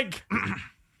were like,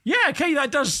 yeah, okay, that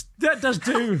does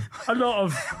do a lot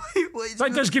of...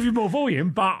 That does give you more volume,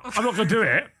 but I'm not going to do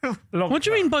it. What do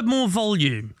you mean by more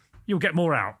volume? You'll get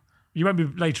more out. You won't be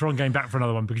later on going back for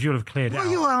another one because you'll have cleared it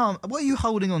out. What are you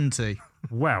holding on to?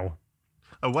 Well...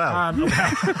 Oh, well.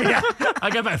 Yeah,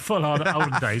 I go back full on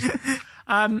olden days.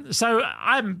 So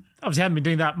I'm obviously haven't been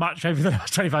doing that much over the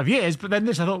last 25 years, but then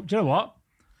I thought, do you know what?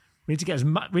 We need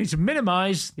to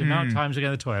minimise the amount of times I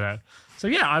go to the toilet. So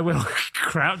yeah, I will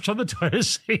crouch on the toilet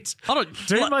seat,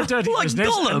 do my dirty business,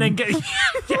 Gollum. and then get on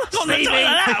the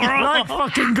toilet like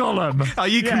fucking Gollum. Are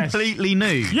you completely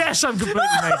nude? Yes, I'm completely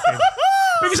naked.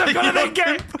 Because I've got to then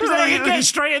get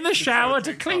straight in the shower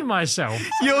to clean myself.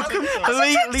 You're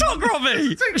completely... TikTok,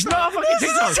 Robbie! It's not a fucking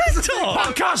TikTok.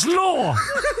 Podcast law.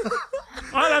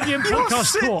 I love you in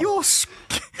podcast court.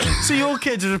 So your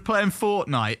kids are just playing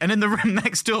Fortnite, and in the room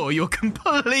next door, you're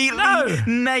completely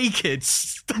naked.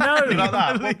 Like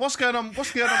that. What's going on?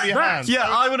 What's going on with your hands? Yeah,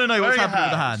 I want to know what's happening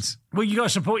with the hands. Well, you got to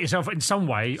support yourself in some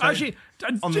way. So, actually, do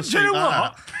you know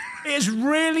what? It has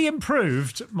really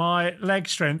improved my leg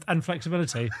strength and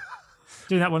flexibility.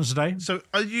 Doing that once a day. So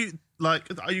are you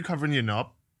covering your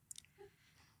knob?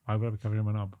 Why would I be covering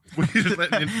my knob? Well, you just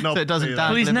letting your knob so it doesn't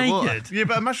Well, he's naked. Yeah,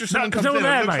 but imagine someone comes no in one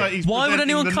and there, looks like mate. he's Why would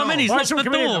anyone presenting come the in? He's knob. locked the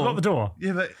Come in, door. lock the door.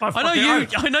 Yeah, but I know you.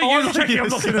 I'm checking. I'm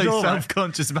locking the door.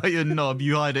 Self-conscious about your knob,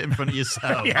 you hide it in front of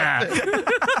yourself. Yeah.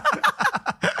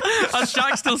 And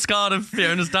Shaq's still scarred of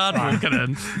Fiona's dad walking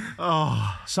in.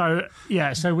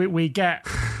 So we get.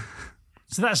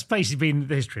 So that's basically been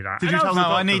the history of that. Did you tell No, the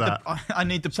I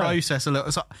need the process a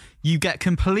little. So you get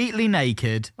completely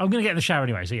naked. I'm going to get in the shower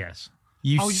anyway, so yes.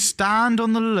 You stand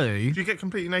on the loo. Do you get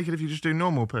completely naked if you just do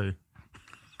normal poo?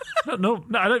 No,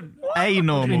 I don't. A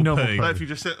normal poo. Like if you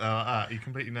just sit there like that, you're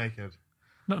completely naked.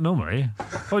 Not normally.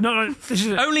 Oh no, this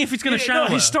is Only if he's going to shower.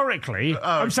 Historically,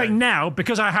 I'm saying now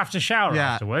because I have to shower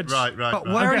afterwards. Right. But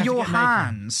where are your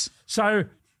hands? So,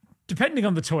 depending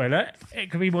on the toilet, it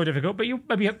can be more difficult. But you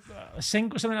maybe a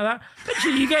sink or something like that.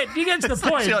 Actually, you get to the point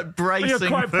like where you're bracing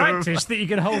quite for- practiced that you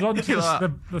can hold on to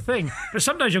Like the thing. But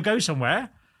sometimes you'll go somewhere,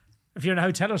 if you're in a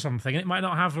hotel or something, and it might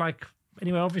not have like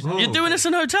anywhere obvious. You're doing this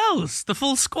in hotels, the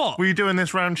full squat. Were you doing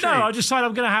this round sheep? No, I decided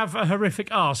I'm going to have a horrific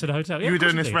arse in a hotel. Yeah, you were of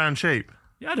course doing I this did. round sheep.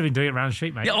 Yeah, I'd have been doing it round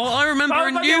sheet, mate. Yeah, well, I remember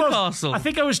in maybe I was- Newcastle. I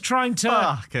think I was trying to.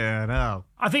 Fucking hell.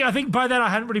 I think by then I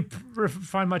hadn't really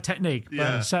refined my technique.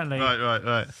 But certainly.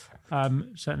 Right.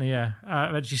 Certainly, yeah.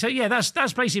 Eventually, so yeah, that's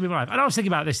basically my life. And I was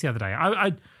thinking about this the other day.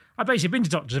 I basically been to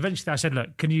doctors. Eventually, I said,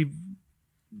 look, can you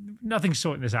nothing's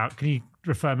sorting this out. Can you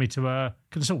refer me to a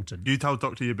consultant? You told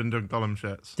Doctor you've been doing Gollum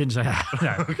shits. Didn't say that.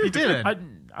 No. You didn't?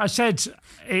 I said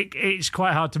it's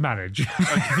quite hard to manage.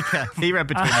 Okay. He read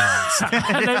between the lines.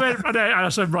 And they went, and I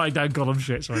started writing down Gollum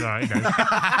shit, so I know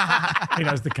he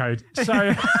knows the code.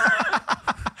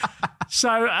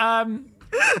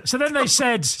 So then they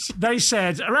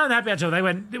said around the happy hour, they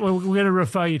went, well, we're going to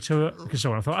refer you to a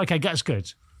consultant. I thought, okay, that's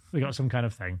good. We got some kind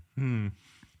of thing.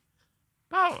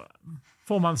 About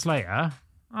 4 months later,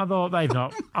 I thought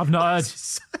I've not heard.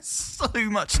 So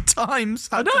much time's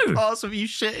had I know. to pass with you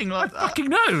shitting like that. Fucking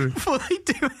no. Before they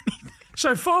do anything.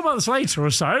 So 4 months later or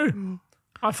so,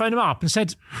 I phoned him up and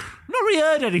said, I've not really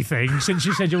heard anything since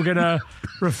you said you were going to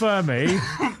refer me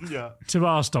to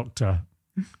Arse Doctor.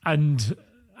 And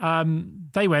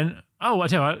they went, oh, I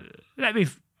tell you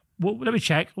what, let me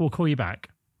check. We'll call you back.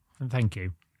 And thank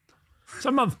you. So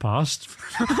a month passed.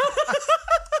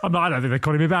 I don't think they're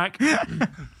calling me back.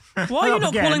 Why are you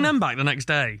not calling them back the next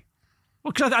day?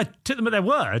 Well, because I took them at their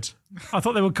word. I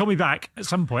thought they would call me back at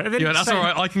some point. That's all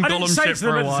right. I can Gollum shit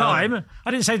for a while.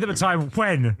 I didn't say to them at the time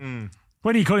when.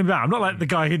 When are you calling me back? I'm not like the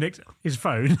guy who nicked his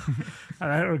phone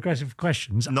and I had aggressive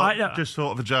questions. Not just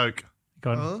sort of a joke.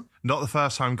 Go on. Not the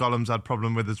first time Gollum's had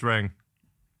problem with his ring.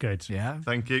 Good. Yeah.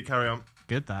 Thank you. Carry on.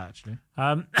 Good, that, actually.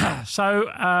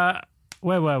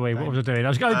 Where were we? What was I doing? I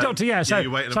was going, Doctor, yeah. So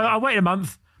I waited a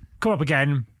month, come up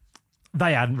again.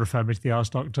 They hadn't referred me to the Arse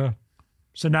Doctor.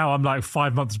 So now I'm like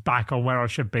 5 months back on where I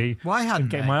should be. Why hadn't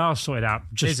getting they? my arse sorted out.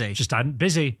 Just hadn't.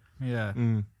 Busy. Yeah.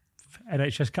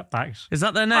 NHS cutbacks. Is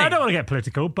that their name? I don't want to get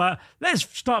political, but let's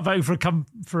start voting for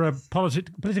a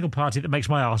political party that makes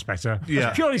my arse better. Yeah.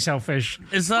 It's purely selfish.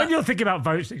 When you're thinking about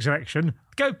votes next election,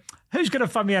 go, who's going to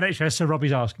fund the NHS so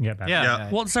Robbie's arse can get better? Yeah.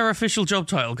 What's their official job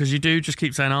title? Because you do just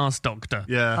keep saying Arse Doctor.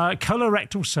 Yeah.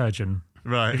 Colorectal surgeon.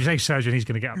 Right. If you say surgeon, he's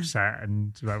going to get upset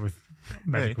and with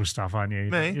medical stuff, aren't you?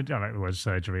 Me? You don't like the word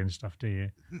surgery and stuff, do you?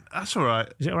 That's all right.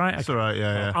 Is it all right? That's all right,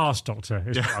 yeah. Arse doctor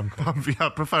is what I'm called. I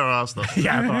prefer Arse Doctor.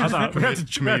 Yeah, but I thought we had to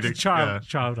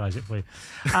childize it for you.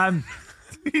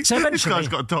 So eventually, this guy's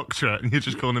got a doctorate and you're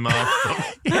just calling him Arse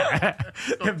Doctor.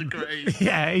 Dr. Green.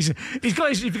 Yeah, he's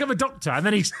become a doctor and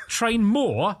then he's trained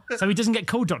more, so he doesn't get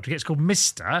called doctor, he gets called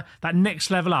Mister, that next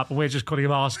level up, and we're just calling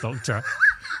him Arse Doctor.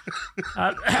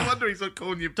 No wonder he's not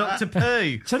calling you Dr.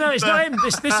 Pooh. So no, it's not him.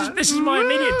 This is my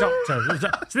immediate doctor.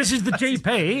 So this is the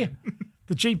GP.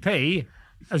 The GP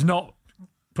has not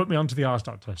put me onto the Arse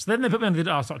Doctor. So then they put me onto the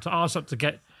Arse Doctor. Arse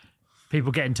Doctor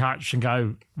people get in touch and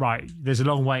go, right, there's a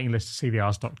long waiting list to see the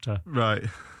Arse Doctor. Right.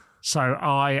 So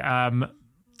I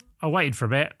waited for a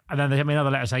bit, and then they sent me another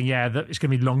letter saying, yeah, that it's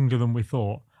going to be longer than we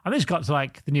thought. And this got to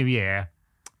like the new year,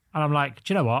 and I'm like,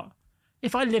 do you know what?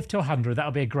 If I live to 100,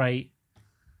 that'll be a great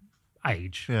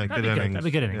age. Yeah, good innings. That'd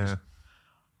be good innings. Yeah.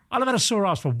 I'll have had a sore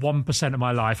ass for 1% of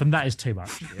my life, and that is too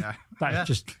much. Yeah. That is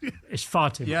just, it's far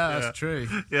too much. Yeah, that's true.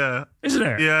 Yeah. Isn't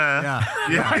it? Yeah.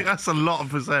 That's a lot of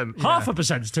percent. Half a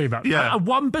percent's too much. Yeah.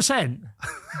 1%.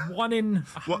 1 in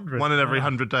 100. One in every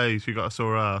 100 days you got a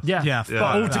sore ass. Yeah. But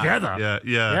all together.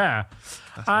 Yeah.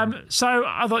 So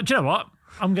I thought, do you know what?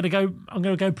 I'm gonna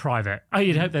go private.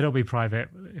 You'd hope they'd all be private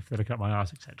if they look at my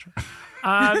arse, etc.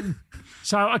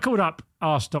 So I called up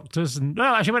Arse Doctors and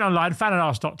actually went online, found an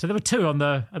Arse Doctor. There were two at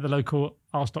the local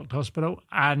Arse Doctor hospital,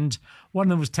 and one of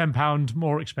them was £10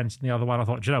 more expensive than the other one. I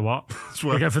thought, do you know what?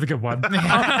 We'll go for the good one. And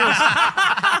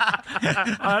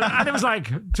it was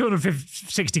like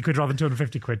 260 quid rather than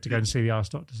 250 quid to go and see the Arse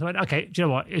Doctor. So I went, okay, do you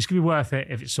know what? It's gonna be worth it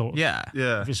if it sorts. Yeah.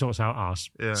 If it sorts out arse.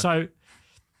 Yeah. So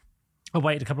I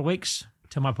waited a couple of weeks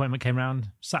till my appointment came round.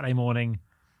 Saturday morning,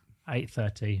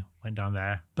 8:30, went down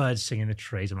there. Birds singing in the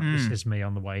trees. I'm like, this is me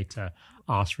on the way to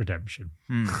Arse Redemption.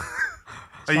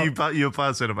 Are you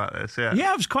buzzing about this? Yeah.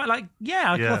 Yeah, I was quite like,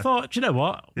 I thought, do you know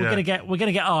what? We're gonna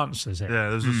get answers here.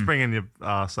 Yeah, there's a spring in your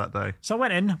arse that day. So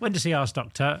I went to see Arse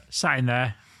Doctor, sat in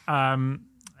there.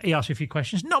 He asked me a few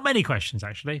questions. Not many questions,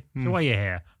 actually. So why are you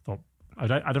here? I thought,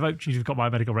 I'd have hoped you've got my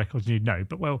medical records and you'd know,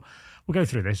 but we'll go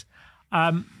through this.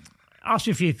 Asked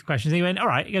you a few questions. He went, all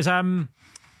right. He goes,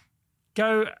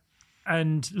 go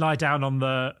and lie down on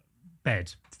the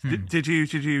bed. Did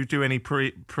you do any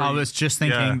pre? I was just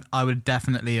thinking I would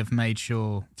definitely have made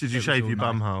sure. Did you shave your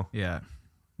bum hole? Yeah.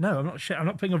 No, I'm not. I'm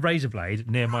not putting a razor blade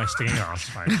near my stinging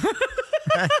arse. But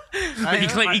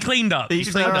he cleaned up.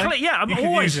 I'm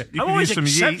always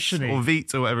exceptionally. Or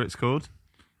Veet or whatever it's called.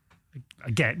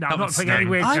 Again, no, I'm not putting any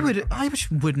weird. I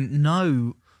wouldn't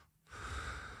know.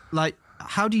 Like,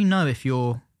 how do you know if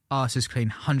your arse is clean?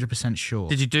 100% sure.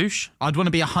 Did you douche? I'd want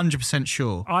to be 100%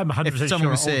 sure. I'm 100%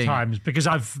 sure at all times because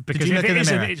Did you look in the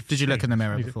mirror? Did you look in the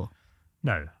mirror before?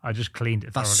 No, I just cleaned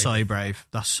it. That's so brave.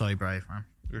 That's so brave, man.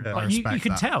 Like, you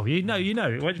can tell. You know.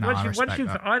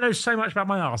 I know so much about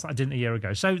my arse that I didn't a year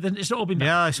ago. So then it's not all been done.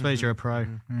 Yeah, I suppose you're a pro.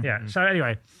 Yeah. So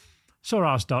anyway, saw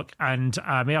Arse doc, and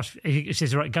he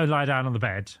says, "Right, go lie down on the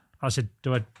bed." I said,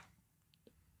 "Do I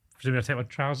presume I take my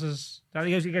trousers down?"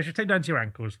 He goes, "You take down to your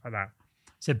ankles like that."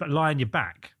 I said, "But lie on your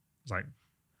back." I was like,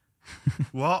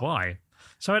 What? Why?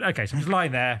 So I'm just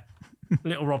lying there.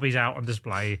 Little Robbie's out on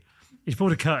display. He's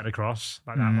pulled a curtain across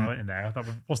like that. When I went in there. I thought,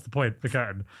 what's the point? The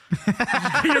curtain.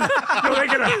 you're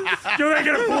then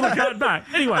gonna pull the curtain back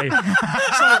anyway.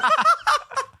 So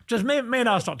just me and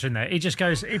Arse doctor in there. He just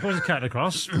goes. He pulls the curtain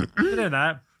across. We're doing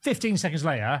that. 15 seconds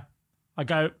later, I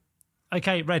go,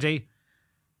 "Okay, ready."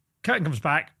 Curtain comes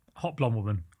back. Hot blonde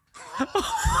woman. He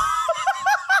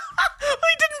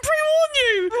didn't pre-warn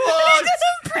you.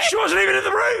 She wasn't even in the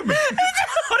room.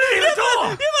 I didn't hear the door.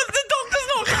 Yeah, but the doctor's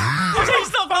not.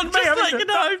 He's not gone. Just let you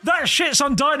know. That shit's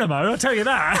on dynamo. I'll tell you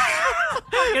that.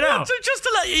 You know. So just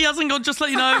to let you, he hasn't gone. Just let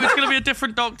you know, it's going to be a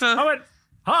different doctor. I went,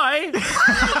 "Hi."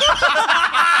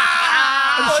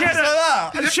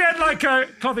 and she had like a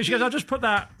coffee. She goes, "I'll just put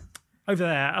that over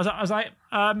there." I was like,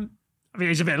 I mean,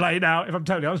 it's a bit late now, if I'm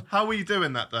totally honest. How were you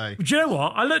doing that day? Do you know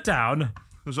what? I looked down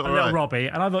Was it at all little right? Robbie,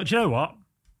 and I thought, do you know what?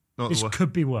 This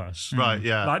could be worse. Right,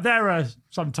 yeah. Like, there are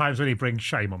some times when he brings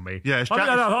shame on me. Yeah, it's I thought,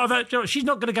 you know what, she's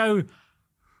not going to go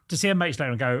to see her mates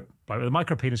later and go, "Bloke with a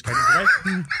micro penis came in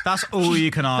today." That's all you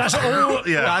can ask. That's all.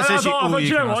 Yeah. That's I actually thought, all do you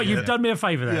you know can what? ask. You've done me a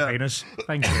favour there, Yeah. penis.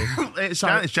 Thank you.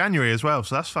 It's January as well,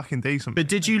 so that's fucking decent. But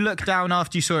did you look down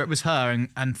after you saw it was her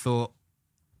and thought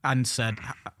and said,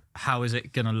 "How is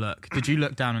it going to look?" Did you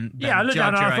look down and Yeah, I looked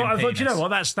down and I thought, do you know penis?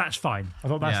 what? That's fine. I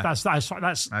thought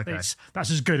that's Okay. that's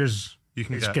as good as you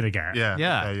can it's get. going to get.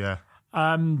 Yeah.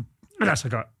 Unless I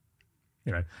got,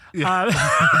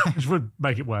 which would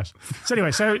make it worse. So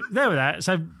anyway, so there we are.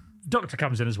 So doctor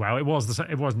comes in as well. It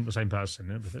wasn't the same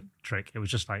person. It was a trick. It was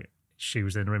just like she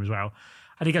was in the room as well.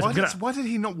 And he goes, Why did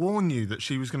he not warn you that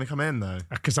she was going to come in, though?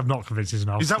 Because I'm not convinced he's an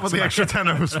arse. Is that what the extra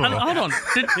tenner was for? And hold on,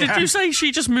 did you say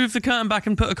she just moved the curtain back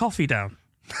and put a coffee down?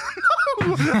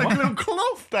 Like a little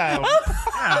cloth down.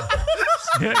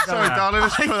 Sorry, darling,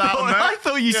 let's put that on there. I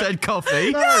thought you said coffee.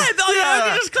 You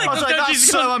just clicked I was on like, go, that's she's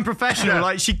so gonna- unprofessional. Yeah.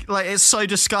 Like it's so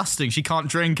disgusting. She can't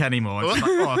drink anymore. It's like,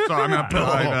 oh, sorry, I'm going to put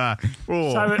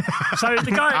it over there. So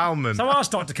the guy, Almond. so our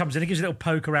doctor comes in, he gives a little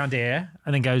poke around here,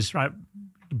 and then goes, "Right,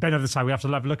 bend over the side. We have to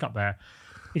have a look up there."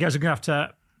 He goes, "I'm going to have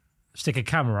to stick a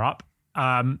camera up.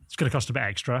 It's going to cost a bit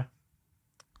extra."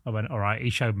 I went, "All right." He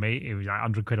showed me. It was like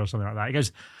 £100 or something like that. He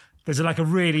goes, "There's like a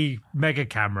really mega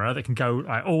camera that can go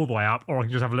like all the way up, or I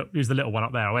can just have a look, use the little one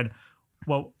up there." I went,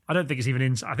 "Well, I don't think it's even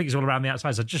in. I think it's all around the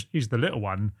outside. So just use the little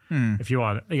one if you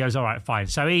want." He goes, "All right, fine."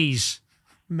 So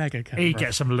Mega camera. he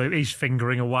gets some loot. He's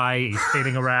fingering away. He's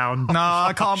feeling around. No,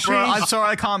 I can't. I'm sorry,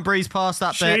 I can't breeze past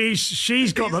that bit.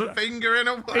 She's got the. Fingering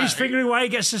away. He's fingering away. He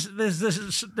gets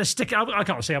the stick. I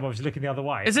can't see. I'm obviously looking the other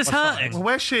way. Is this hurting? Well,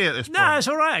 where's she at this point? No, it's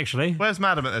all right actually. Where's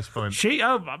Madam at this point?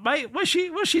 Mate, what's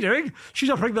she doing? She's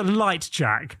offering the light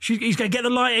jack. He's going to get the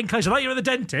light in closer, like you're at the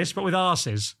dentist, but with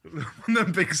arses. The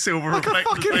big silver reflector.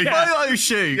 Fucking photo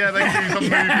shoot. Yeah, they use on movies.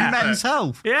 Men's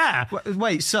health. Yeah,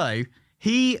 Wait, so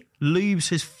he lubes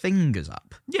his fingers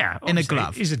up? yeah. In a obviously.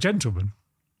 glove? He's a gentleman.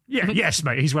 Yeah, yes,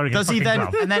 mate. He's wearing Does a he fucking then?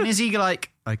 glove. And then is he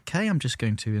like, okay, I'm just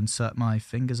going to insert my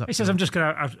fingers up? He says, "I'm just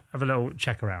going to have a little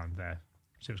check around there."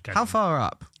 See what's going How on. far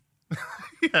up?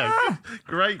 Yeah,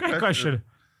 great Great question.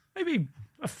 Maybe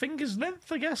a finger's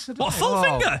length, I guess. I don't What, know. full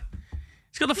finger?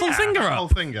 He's got the full finger Whole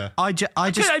up. finger. I just.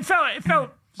 It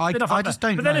felt. I enough I up just there.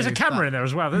 don't But then know there's a if camera that- in there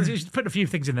as well. He's putting a few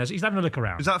things in there. So he's having a look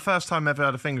around. Is that the first time ever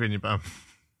had a finger in your bum?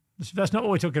 That's not what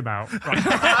we're talking about.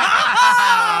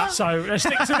 Right. So let's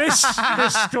stick to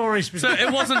this story. So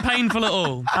it wasn't painful at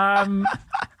all.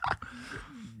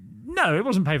 No, it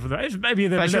wasn't painful. It was maybe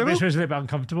the little bit was a little bit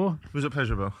uncomfortable. Was it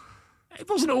pleasurable? It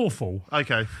wasn't awful.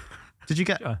 Okay. Did you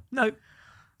get? No,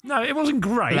 it wasn't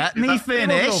great. Let me It wasn't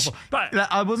finish. awful. But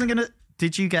I wasn't gonna.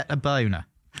 Did you get a boner?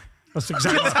 that's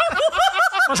exactly.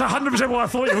 That's 100% what I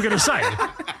thought you were going to say.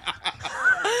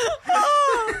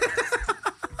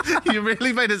 You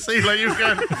really made it seem like you were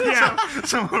going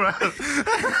somewhere else.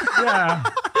 Yeah.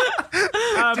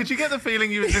 Did you get the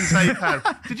feeling you was in safe hands?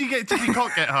 Did your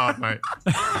cock get hard, mate?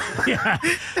 Yeah.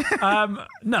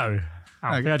 No,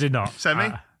 Alfie, I did not. Semi?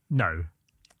 No.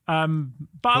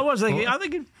 But I was thinking. I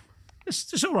think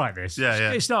it's all right. This.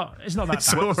 Yeah. It's not that bad.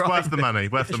 It's worth the money.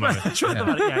 Worth the money. It's worth the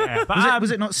money. Yeah. But,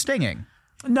 Was it not stinging?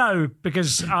 No,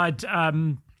 because I've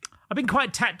been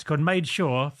quite tactical and made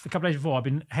sure for a couple of days before I've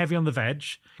been heavy on the veg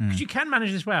because you can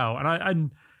manage this well.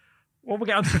 And we'll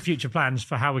get onto the future plans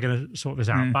for how we're going to sort this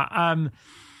out. But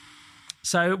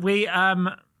so we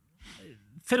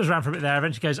fiddles around for a bit there.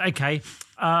 Eventually goes, okay.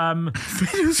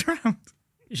 Fiddles around.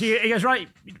 He goes, right,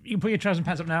 you can put your trousers and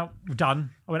pants up now. We're done.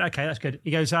 I went, okay, that's good.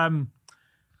 He goes,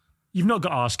 you've not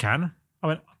got arse can. I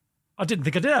went, I didn't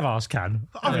think I did have arse can.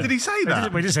 Oh, did he say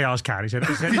that? We did say arse can. He said,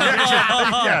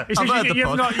 Yeah. he said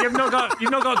you've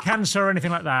not got cancer or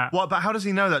anything like that. What? But how does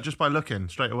he know that just by looking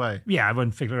straight away? Yeah, I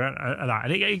wouldn't figure out that.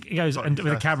 And he goes, and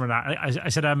with a camera and that. I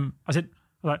said,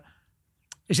 like,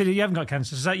 he said, you haven't got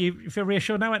cancer. So you feel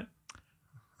reassured now? I went,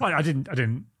 well, I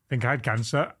didn't think I had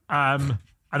cancer.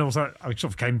 And also, I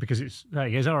sort of came because it's.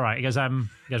 He goes, all right. He goes, right.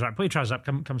 Put your trousers up.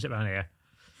 Come sit down here.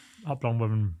 Hot blonde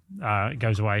woman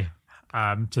goes away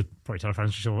to probably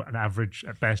telephones. She saw an average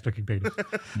at best looking penis.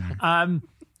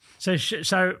 So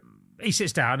he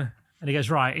sits down and he goes,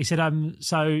 right. He said,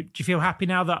 so do you feel happy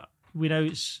now that we know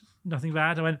it's nothing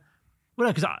bad? I went, well,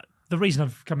 no, because the reason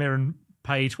I've come here and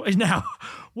paid what is now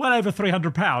well over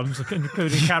 £300,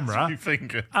 including camera. You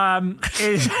think?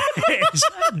 Is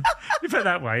you put it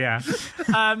that way, yeah.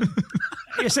 I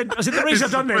said the reason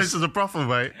I've done this is a brothel,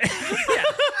 mate.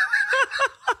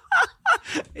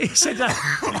 He said the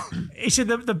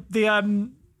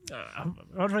I'm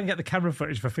trying to get the camera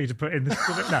footage for Fee to put in. No.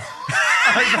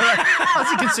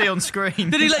 As you can see on screen.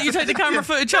 Did he let you take the camera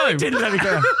footage home? Didn't let me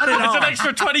go. It's an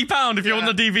extra £20 if you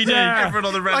want the DVD. Yeah. Everyone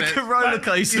on the Reddit. Like a roller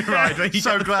coaster ride. Where you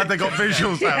So glad they got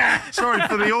visuals now. Sorry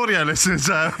for the audio listeners.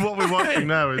 What we're watching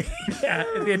now is At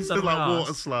the end like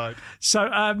water slide. So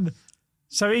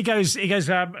he goes,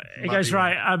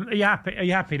 right, are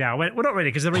you happy now? Well, not really,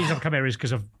 because the reason I've come here is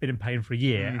because I've been in pain for a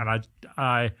year, and I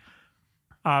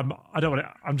don't want it.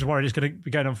 I'm just worried it's going to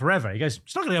be going on forever. He goes,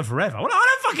 it's not going to go on forever. Well,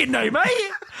 I don't fucking know,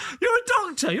 mate. You're a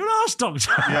doctor. You're an arse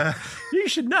doctor. Yeah. You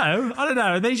should know. I don't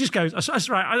know. And then he just goes, that's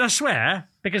right. I swear,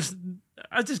 because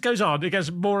as this goes on, it gets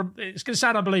more. It's going to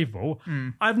sound unbelievable.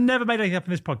 I've never made anything up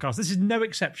in this podcast. This is no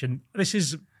exception. This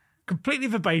is completely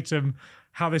verbatim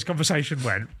how this conversation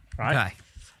went. Right.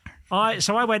 Okay.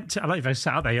 So I went to. I like you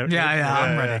sat out there. Yeah,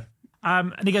 I'm ready.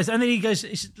 And then he goes.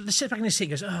 Let's sit back in his seat.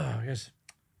 He goes,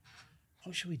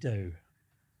 what should we do? I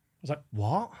was like,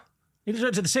 what? He just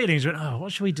looked at the ceiling and went, oh,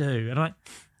 what should we do? And I'm like,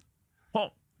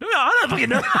 what? No, I don't fucking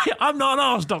know. I'm not an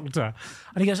arse doctor.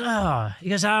 And he goes,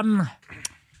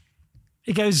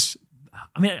 he goes,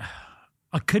 I mean,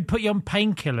 I could put you on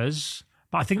painkillers,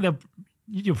 but I think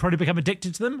you'll probably become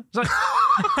addicted to them. It's like,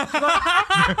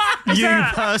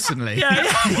 personally? Yeah.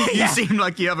 You seem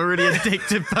like you have a really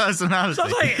addictive personality. So I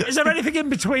was like, is there anything in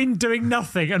between doing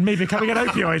nothing and me becoming an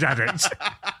opioid addict?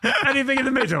 Anything in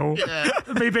the middle? Yeah.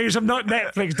 Me being some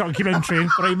Netflix documentary in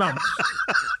 3 months?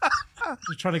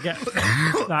 Just trying to get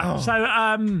that. So,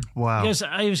 wow. He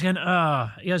was going, and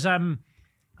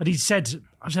he said,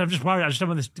 I'm just worried. I just don't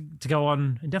want this to go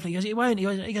on indefinitely. He goes, it won't.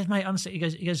 He goes, mate, honestly,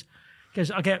 he goes,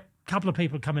 I get a couple of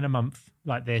people come in a month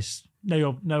like this,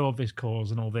 no obvious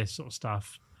cause and all this sort of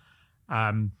stuff.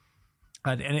 And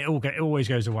it always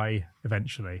goes away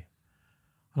eventually.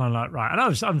 And I'm like, right. And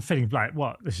I'm feeling like,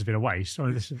 what? This has been a waste.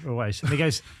 This is a waste. And he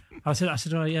goes, I said,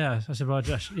 oh, yeah. I said, well,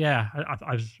 just, yeah,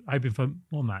 I was hoping for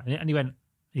more than that. And he went,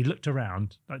 he looked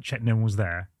around, like, checked no one was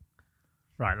there.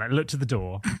 Right, like, looked at the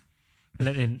door. And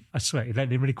let in, I swear, he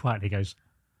let in really quietly. He goes,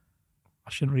 I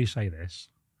shouldn't really say this.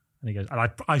 And he goes,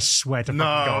 and I swear to fucking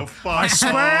God. I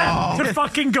swear to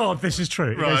fucking God this is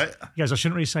true. He goes, I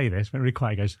shouldn't really say this. Went really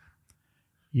quiet. He goes,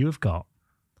 you have got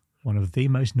one of the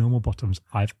most normal bottoms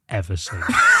I've ever seen. No,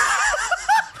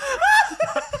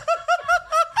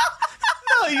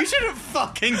 you shouldn't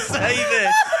fucking say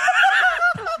this.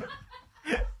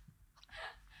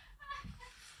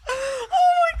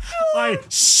 I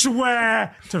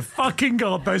swear to fucking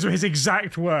God those were his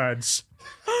exact words.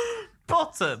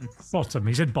 Bottom.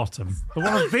 He said bottom. But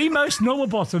one of the most normal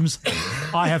bottoms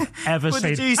I have ever What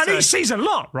seen. did you And say? he sees a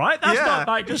lot, right? That's Yeah. not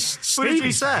like just What did you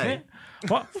Stevie say? saying it.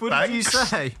 What? What did you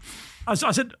say? I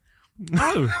said,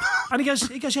 no. And he goes,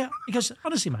 yeah. He goes,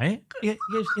 honestly, mate. He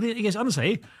goes,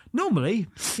 honestly, normally,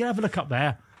 you have a look up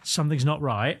there, something's not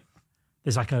right.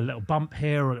 There's like a little bump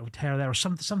here or a little tear there or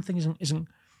something isn't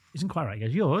quite right. He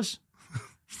goes, yours,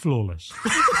 flawless.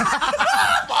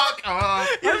 Fuck off.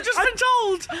 You've just been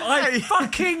told. I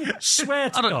fucking swear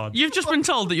to God. You've just been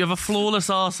told that you have a flawless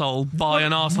arsehole by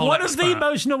an arsehole One expert. of the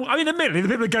most normal. I mean, admittedly, the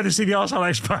people that go to see the arsehole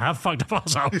expert have fucked up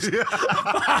arseholes.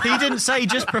 He didn't say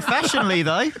just professionally,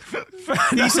 though.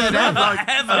 He said ever.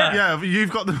 Yeah, but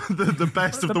you've got the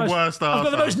best of the worst I've got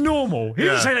the arsehole. most normal. He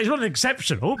didn't say that. He's not an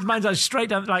exceptional. The man's like straight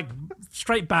down, like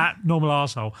straight bat, normal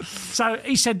arsehole. So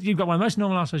he said you've got one of the most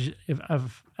normal arseholes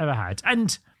I've ever had.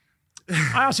 And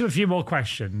I asked him a few more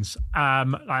questions.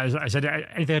 I said,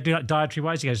 anything I do like dietary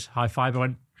wise? He goes, high fibre. I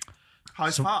went,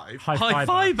 High five. High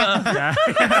fiber. Yeah.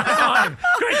 Fine.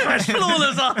 Great question.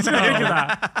 Flawless answer. Look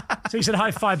at that. So he said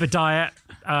high fiber diet.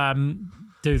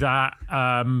 Do that.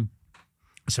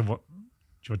 So what?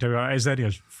 Do you want to tell me what it is then? He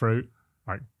goes, fruit.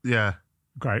 Like, Yeah.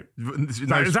 great.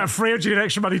 No, Is that free or do you get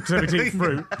extra money to eat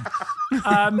fruit?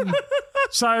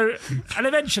 So, and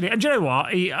eventually, and do you know what?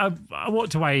 I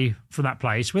walked away from that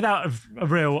place without a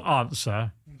real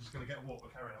answer. I'm just going to get water,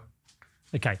 carry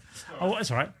on. Okay. Oh, that's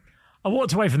all right. I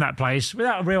walked away from that place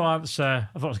without a real answer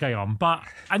of what was going on.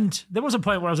 And there was a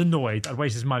point where I was annoyed I'd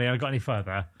wasted his money and I got any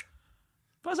further.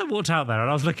 But as I walked out there and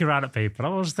I was looking around at people, I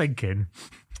was thinking,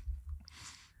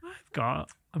 I've got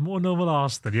a more normal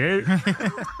arse than you,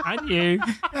 and you,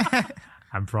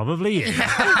 and probably you.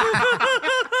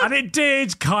 And it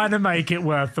did kind of make it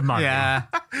worth the money. Yeah.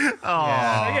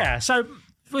 Yeah. So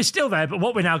we're still there, but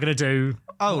what we're now going to do...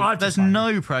 There's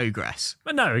no progress.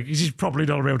 But no, because he's probably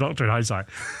not a real doctor in hindsight.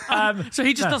 So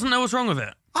he just doesn't know what's wrong with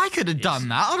it. I could have done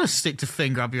that. I'd have sticked a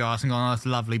finger up your arse and gone, "Oh, that's a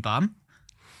lovely bum."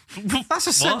 That's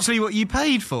essentially what you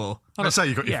paid for. Let's say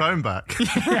you got your phone back.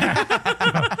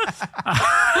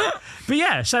 But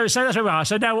yeah, so that's where we are.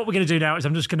 So now what we're going to do now is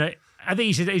I'm just going to... I think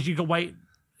he said you can wait.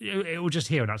 It will just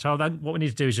heal now. So then what we need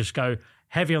to do is just go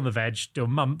heavy on the veg, do a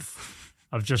month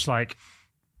of just like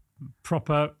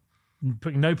proper,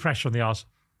 putting no pressure on the arse,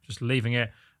 just leaving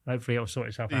it. Hopefully it'll sort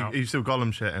itself out. You still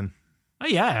Gollum shitting? Oh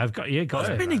yeah, I've got it.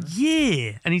 It's been a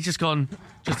year. And he's just gone,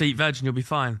 just eat veg and you'll be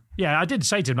fine. Yeah, I did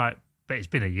say to him, like, but it's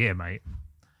been a year, mate.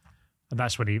 And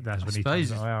that's when he suppose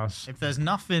told me, I asked. If there's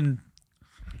nothing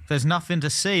to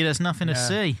see, there's nothing to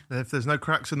see. If there's no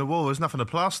cracks in the wall, there's nothing to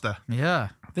plaster. Yeah.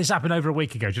 This happened over a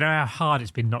week ago. Do you know how hard it's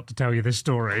been not to tell you this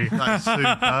story? That's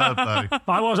superb, though.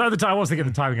 I was at the time. I was thinking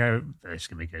at the time, it's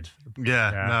gonna be good.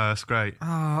 Yeah, no, that's great. Oh,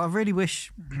 I really wish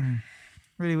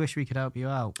we could help you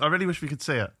out. I really wish we could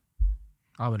see it.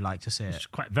 I would like to see it.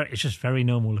 It's just very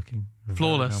normal looking.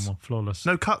 Flawless. Very normal, flawless.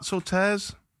 No cuts or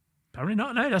tears? Apparently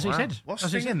not. No, that's what he said. What's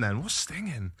That's what he stinging then? What's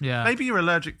stinging? Yeah. Maybe you're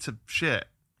allergic to shit.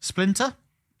 Splinter?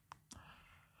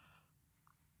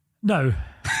 No.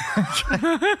 What an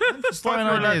if you're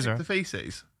idea, allergic sir. to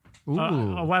feces?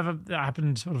 Ooh. Whatever that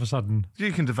happened all of a sudden.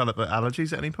 You can develop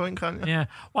allergies at any point, can't you? Yeah.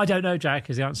 Well, I don't know, Jack,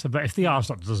 is the answer. But if the arse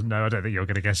doctor doesn't know, I don't think you're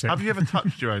going to guess it. Have you ever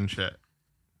touched your own shit?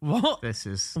 What? This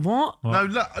is... What? No,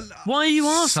 look. Why are you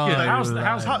asking?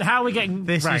 How are we getting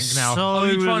This ranked is now? so Are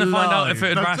you trying to find low. out if it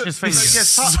would No, rash his fingers? yeah,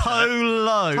 So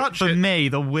low. Touch For it. me,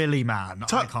 the willy man. I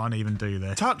Touch- can't even do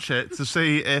this. Touch it to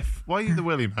see if... Why are you the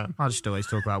willy man? I just always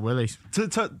talk about willies. To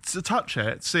touch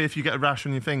it, see if you get a rash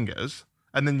on your fingers,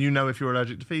 and then you know if you're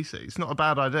allergic to feces. It's not a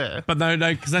bad idea. But no,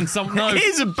 because then no. It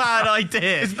is a bad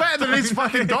idea. It's better than his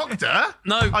fucking doctor.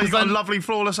 No, Oh, you 'cause got a then- lovely,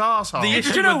 flawless arsehole. The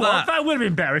issue Do you know with what? That would have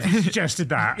been better if you suggested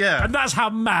that. Yeah. And that's how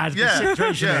mad Yeah, the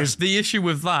situation yeah. is. The issue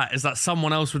with that is that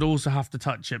someone else would also have to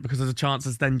touch it because there's a chance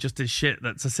it's then just his shit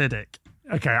that's acidic.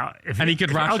 Okay. And he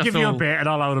could rash I'll us give you a all. bit and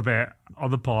I'll hold a bit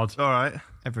on the pod. All right.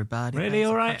 Everybody. Really?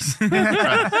 All right?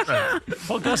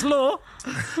 Podcast law?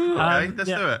 Okay, let's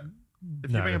yeah. do it.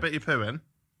 If you No. bring a bit of your poo in.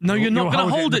 No, you're not You'll going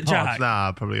to hold hold it it, in the pod. Jack.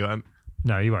 Nah, probably won't.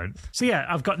 No, you won't. So yeah,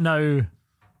 I've got no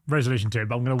resolution to it,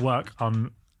 but I'm going to work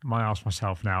on my arse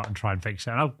myself now and try and fix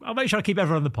it. And I'll make sure I keep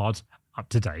everyone on the pod up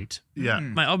to date. Yeah.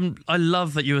 Mate, I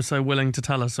love that you were so willing to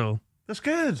tell us all. That's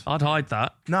good. I'd hide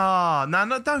that. No,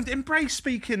 don't. Embrace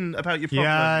speaking about your problems.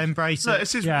 Yeah, embrace Look, it.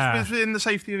 it's Yeah. within the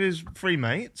safety of his three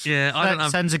mates. Yeah, I don't That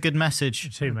have. sends a good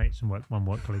message. 2 mates and one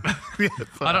work colleague.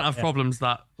 I don't have problems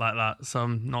like that, so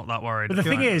I'm not that worried. But the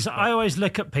thing is, I always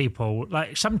look at people,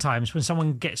 like sometimes when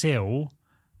someone gets ill,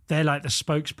 they're like the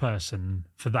spokesperson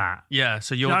for that. Yeah,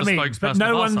 so you're You know the what I mean? But spokesperson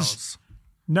no of one's- ourselves.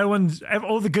 No one's,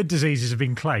 all the good diseases have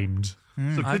been claimed.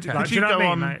 So could, Okay. could Do you you know go what I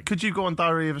on? mean, mate? Could you go on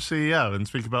Diary of a CEO and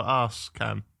speak about arse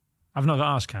can, I've not got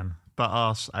arse can. but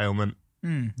arse ailment?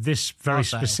 This very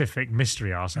Arse ailment. specific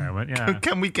mystery arse ailment, yeah.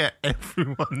 Can we get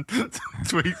everyone to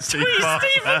tweet Steve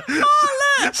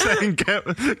Bartlett saying get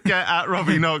at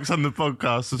Robbie Knox on the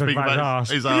podcast to Talk speak about his about arse.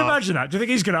 his Can you arse? imagine that? Do you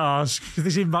think he's going to ask? Do you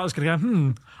think Stephen Bartlett's going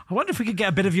to go, I wonder if we could get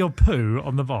a bit of your poo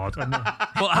on the VOD? And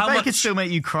Well, I how bet it could much? still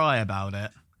make you cry about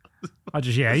it. I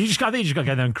think you just got to go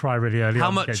there and cry really early. How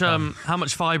on to much? get done. How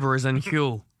much fibre is in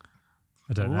Huel?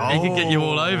 I don't know. He could get you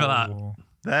all over that.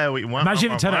 There we went.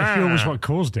 Imagine if it turned out fuel was what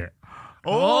caused it.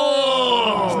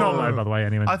 Oh, It's not low, by the way,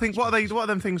 anyway. I think what are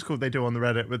them things called they do on the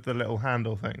Reddit with the little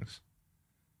handle things?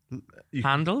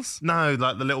 Handles? No,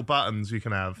 like the little buttons you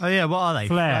can have. Oh, yeah, what are they?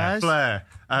 Flare. Blair,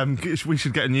 we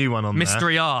should get a new one on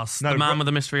Mystery arse. No, the man Ro- with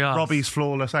the mystery there. arse. Robbie's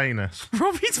flawless anus.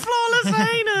 Robbie's flawless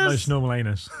anus. Most normal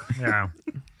anus. Yeah.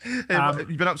 You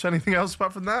been up to anything else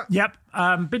apart from that? Yep.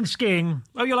 Been skiing.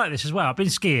 Oh, you like this as well. Been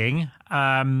skiing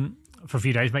for a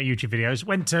few days, make YouTube videos.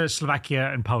 Went to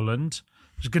Slovakia and Poland.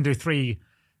 Was going to do 3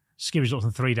 ski resorts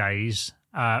in 3 days.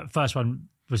 First one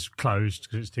was closed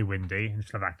because it's too windy in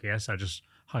Slovakia, so I just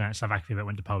hung out in Slovakia but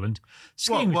went to Poland.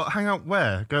 Skiing. What? Hang out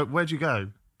where? Where'd you go?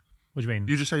 What do you mean?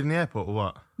 You just stayed in the airport or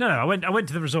what? No, I went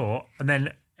to the resort and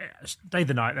then stayed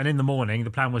the night. Then in the morning,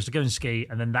 the plan was to go and ski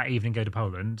and then that evening go to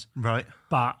Poland. Right.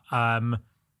 But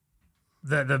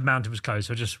the mountain was closed,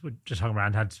 so we just hung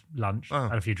around, had lunch,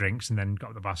 had a few drinks, and then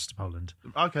got the bus to Poland.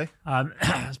 Okay.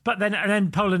 But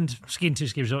then Poland, skiing 2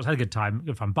 ski resorts, had a good time,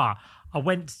 good fun. But I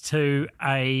went to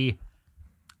a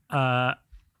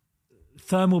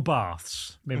thermal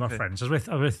baths, me and my friends. I was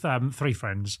with 3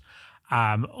 friends,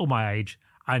 all my age,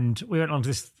 and we went on to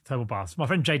this thermal baths. My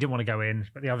friend Jay didn't want to go in,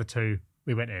 but the other 2,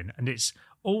 we went in. And it's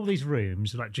all these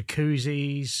rooms, like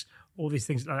jacuzzis, all these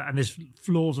things, and there's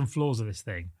floors and floors of this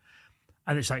thing.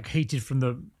 And it's like heated from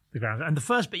the ground. And the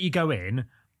first bit you go in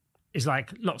is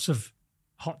like lots of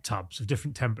hot tubs of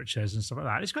different temperatures and stuff like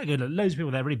that. It's quite good. Loads of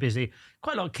people there, really busy.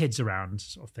 Quite a lot of kids around,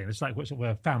 sort of thing. It's like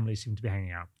where families seem to be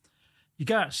hanging out. You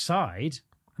go outside,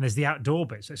 and there's the outdoor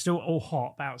bit. So it's still all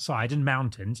hot outside and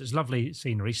mountains. It's lovely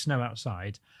scenery, snow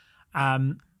outside.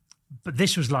 But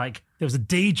this was like, there was a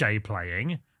DJ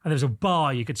playing, and there was a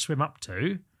bar you could swim up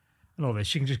to. And all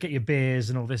this, you can just get your beers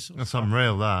and all this. That's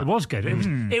unreal, that. It was good.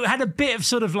 It had a bit of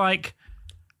sort of like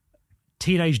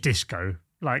teenage disco.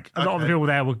 Like a lot of the people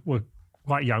there were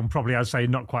quite young, probably I'd say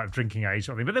not quite of drinking age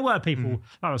or something, but there were people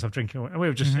like us drinking, and we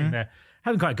were just sitting there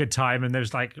having quite a good time. And there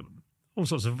was like all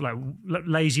sorts of like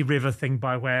lazy river thing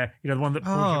by where, the one that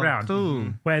pulls you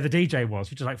around, where the DJ was.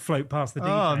 You just like float past the DJ.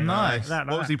 Oh, nice. Like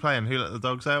what was he playing? Who Let the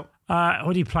Dogs Out? What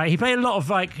did he play? He played a lot of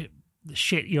like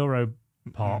shit Euro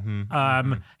pop.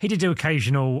 He did do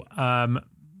occasional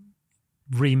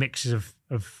remixes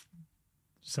of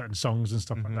certain songs and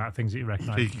stuff like that, things that you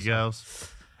recognise. Cheeky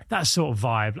Girls. That sort of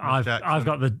vibe. I've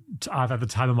had the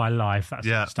time of my life. That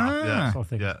sort of stuff. That sort of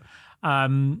thing. Yeah.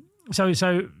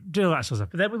 So do all that sort of stuff.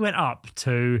 But then we went up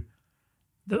to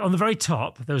on the very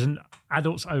top. There was an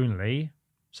adults only.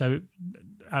 So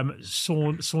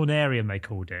saunarium they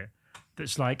called it.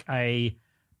 That's like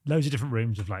loads of different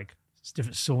rooms of like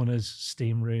different saunas,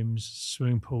 steam rooms,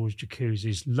 swimming pools,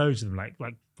 jacuzzis, loads of them, like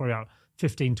probably about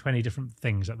 15, 20 different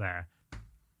things up there.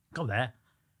 Got there.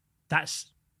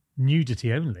 That's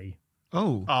nudity only.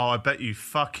 Oh, I bet you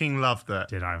fucking loved it.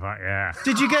 Did I? Yeah.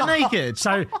 Did you get naked?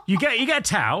 So you get a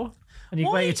towel, and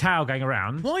you wear your towel going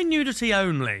around. Why nudity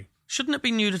only? Shouldn't it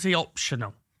be nudity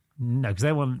optional? No, because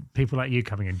they want people like you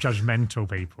coming in, judgmental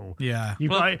people. Yeah.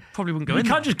 Probably wouldn't go in.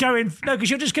 You can't just go in. No,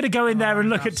 because you're just going to go in there and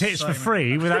look at tits for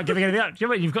free without giving anything up.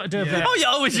 You've got to do a bit. Oh,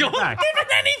 yeah, you're giving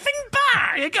anything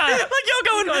back. Like you're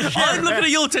going, I'm looking at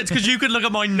your tits because you could look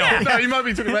at my knob. No, you might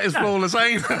be talking about his flawless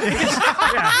anus.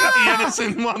 The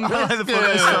innocent one.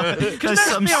 There's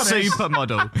some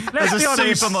supermodel. There's a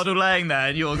supermodel laying there,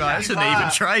 and you're going, that's an even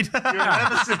trade. You're an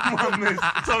innocent one.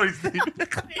 Sorry, Steve.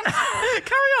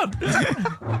 Carry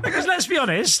on. Because let's be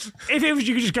honest, if it was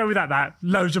you could just go without that,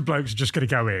 loads of blokes are just going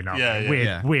to go in.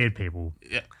 Weird people.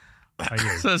 Yeah.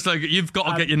 So it's like you've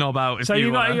got to get your knob out. So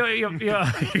you got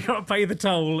to pay the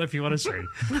toll if you want to see.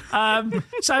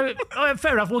 So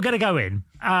fair enough, we're going to go in.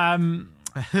 And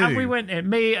we went in,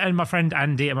 me and my friend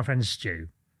Andy and my friend Stu.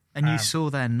 And you saw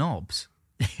their knobs?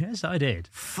 Yes, I did.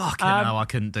 Fucking hell, I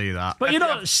couldn't do that. But you're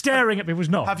not staring at people's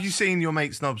knobs. Have you seen your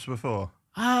mate's knobs before?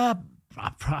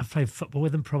 I played football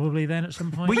with them probably then at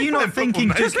some point. Were you not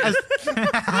thinking just as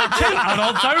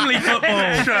adults only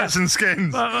football? Shirts and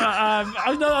skins. I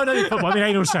know football. I mean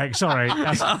anal sex. Sorry.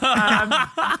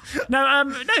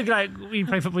 Like we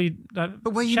play football.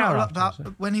 But were you not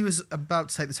that when he was about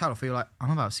to take the towel off? You were like,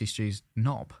 I'm about to see Stu's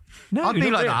knob. No, I'd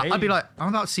be like that. really. I'd be like, I'm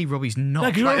about to see Robbie's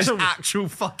knob. No, Like also, his actual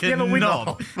fucking but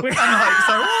knob.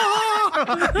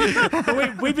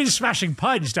 We've been smashing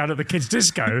pints down at the kids'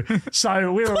 disco,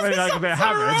 so we were really like a bit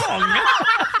hammered.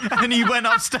 And you went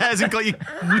upstairs and got your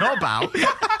knob out.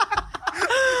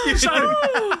 So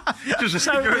You're at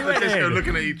the disco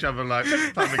looking at each other like,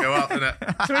 time to go up, isn't it?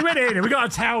 So we went in and we got our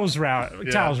towels around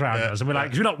us, and we're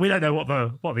like, because we don't know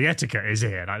what the etiquette is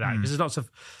here, like that, because there's lots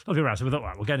of people around. So we thought,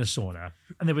 right, we're going to sauna,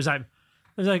 and there was a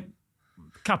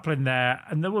couple in there,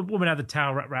 and the woman had the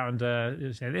towel wrapped around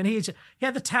and he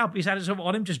had the towel, but he's had it sort of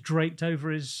on him, just draped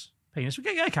over his penis.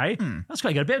 Okay, that's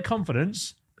quite good. A bit of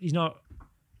confidence. He's not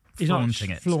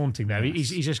flaunting there.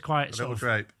 He's just quite little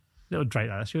drape like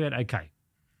that. So we went, okay.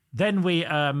 Then we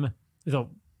thought,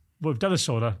 we've done a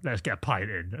sauna, let's get a pint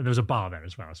in. And there was a bar there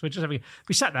as well. So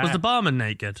we sat there. Was the barman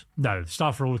naked? No, the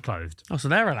staff were all clothed. Oh, so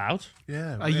they're allowed.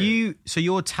 Yeah.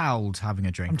 You're toweled having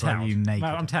a drink? I'm toweled. Or are you naked? No,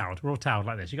 I'm toweled. We're all toweled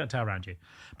like this. You got a towel around you.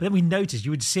 But then we noticed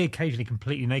you would see occasionally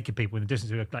completely naked people in the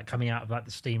distance who were like coming out of like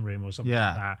the steam room or something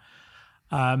like that.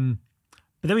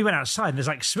 But then we went outside and there's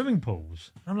like swimming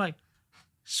pools. I'm like,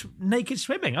 naked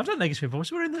swimming. I've done naked swimming before.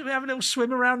 So we have a little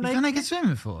swim around naked. You've done naked swimming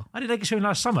before? I did naked swimming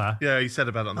last summer. Yeah, you said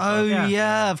about it on the Oh, phone.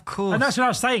 yeah, of course. And that's what I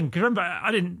was saying. Because remember, I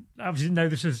obviously didn't know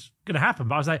this was going to happen,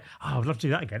 but I was like, oh, I'd love to do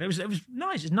that again. It was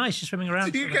nice. It's nice just swimming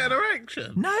around. Did you get an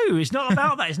erection? No, it's not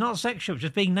about that. It's not sexual.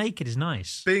 Just being naked is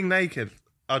nice. Being naked,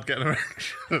 I'd get an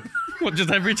erection. What,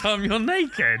 just every time you're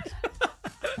naked?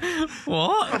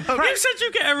 What? You said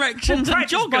you get erections and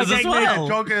joggers as well.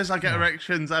 Joggers, I get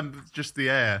erections and just the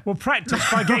air. Well, practice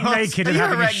by getting naked and Are you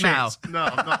having a erect shit. now? No,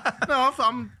 I'm not. No,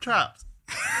 I'm trapped.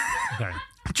 Okay.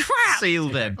 Trapped.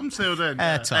 Sealed in. I'm sealed in.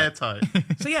 Airtight. So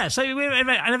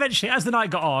and eventually, as the night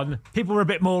got on, people were a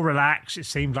bit more relaxed. It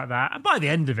seemed like that. And by the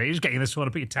end of it, you just getting the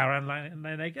sauna, put your towel around, and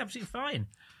they're absolutely fine.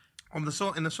 In the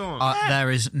sauna.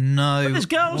 There is no But there's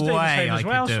girls doing the way same I as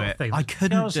well. could do Sort it. of thing. I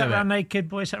couldn't girls do sat around it. naked,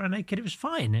 boys sat around naked. It was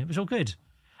fine. It was all good.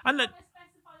 And look,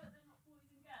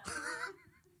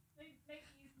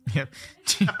 Yep.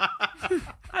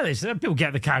 at least people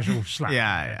get the casual slap.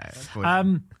 Yeah.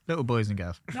 Boys. Little boys and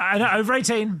girls. No, over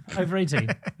 18. Over 18.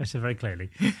 I said very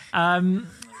clearly.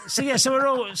 So we're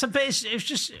all. So, but it's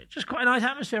just quite a nice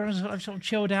atmosphere. I've sort of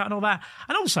chilled out and all that.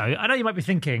 And also, I know you might be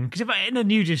thinking, because if in a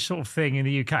nudist sort of thing in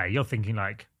the UK, you're thinking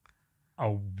like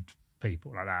old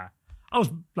people like that. I was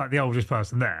like the oldest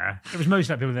person there. It was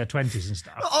mostly like people in their 20s and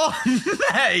stuff. Oh,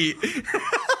 mate.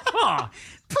 What?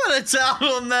 Put a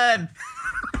towel on then.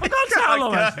 I got a towel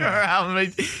on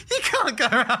us. You can't go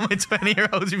around with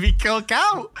 20-year-olds if you cock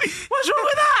out. What's wrong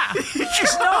with that?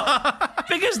 It's not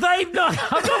because they've not.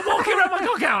 I'm not walking around my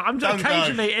cock out. I'm Don't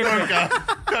occasionally. go.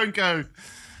 Don't go.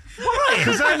 Why?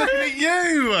 Because they're looking at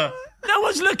you. No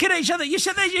one's looking at each other. You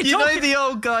said that you're You know talking. the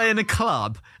old guy in a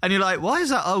club, and you're like, why is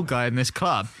that old guy in this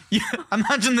club?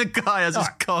 Imagine the guy has his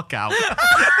cock out.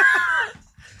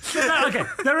 No, okay,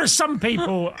 there are some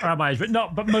people around my age,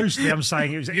 but mostly I'm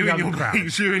saying it was a You and young your crowd.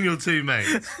 mates, you and your two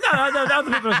mates. No,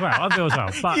 other people as well.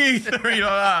 But You three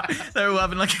like that. They're all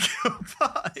having like a kill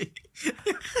party.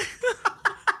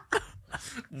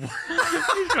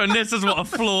 And this is what a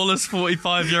flawless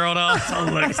 45-year-old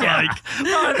arsehole looks like.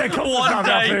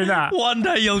 One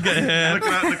day you'll get here.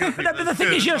 But the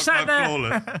thing is, you're sat there.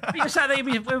 Flawless. You're sat there.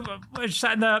 We're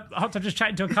sat in the hot tub just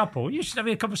chatting to a couple. You're just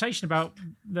having a conversation about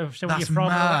where you're That's from and all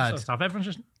that mad. sort of stuff. Everyone's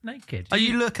just naked.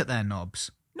 You look at their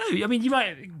knobs. No, I mean you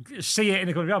might see it in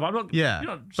a good but I'm not. Yeah.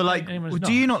 You're not But like, saying anyone's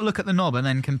do you not look at the knob and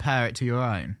then compare it to your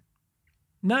own?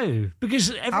 No, because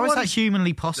How is everyone's that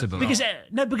humanly possible? because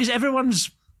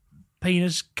everyone's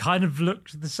penis kind of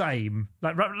looked the same.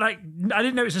 Like I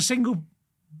didn't know it's a single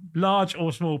large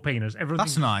or small penis.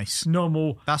 That's nice.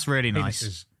 Normal. That's really penises.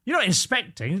 nice. You're not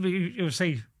inspecting, but you'll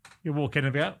see. You walk in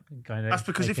and be out. That's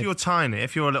because if you're tiny,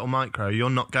 if you're a little micro,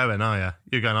 you're not going, are you?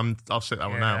 You're going, I'll sit that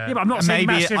one out. Yeah, but I'm not saying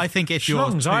Maybe massive I think if you're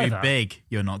schlongs too either. big,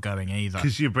 you're not going either.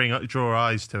 Because you draw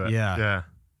eyes to it. Yeah.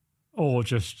 Or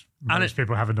just And most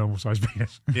people have a normal sized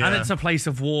penis. Yeah. And it's a place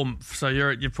of warmth, so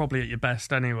you're probably at your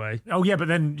best anyway. Oh yeah, but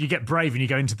then you get brave and you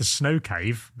go into the snow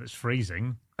cave that's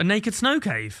freezing. A naked snow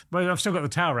cave. Well, I've still got the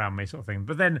towel around me, sort of thing.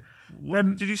 But then,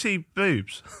 Did you see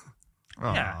boobs?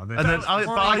 yeah. And then, I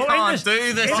can't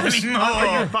do this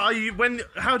anymore.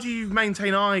 How do you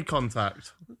maintain eye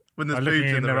contact when there's By boobs looking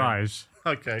in in the their room? eyes.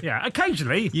 Okay. Yeah,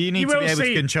 occasionally You need to will be able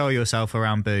see, to control yourself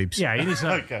around boobs. Yeah, you need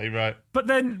to. Okay, right. But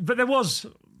there was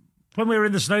when we were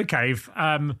in the snow cave.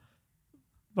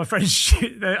 My friend,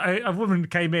 a woman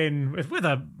came in with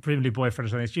a presumably boyfriend or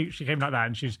something. She came like that,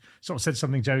 and she sort of said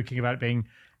something joking about it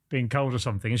being cold or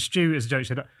something. And Stu, as a joke,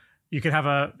 said, "You could have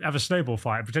a snowball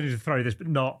fight, pretending to throw this, but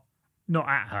not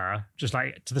at her, just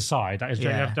like to the side. Like,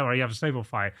 Yeah. don't worry, you have a snowball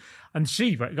fight." And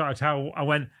she got a towel. I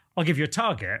went, "I'll give you a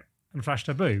target," and flashed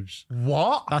her boobs.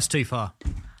 What? That's too far.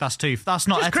 That's not Just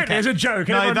etiquette. quickly as a joke.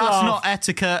 No, everyone that's laughed. not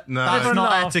etiquette. No. That's Everyone not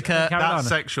laughed etiquette. and carried That's on.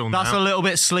 sexual now. That's a little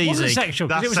bit It sleazy. wasn't sexual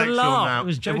because That's it was a sexual laugh. now. It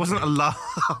was joking. wasn't a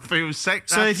laugh. It was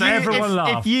sex. So if Everyone you,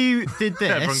 laughed. if you did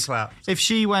Everyone this, clapped. if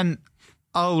she went,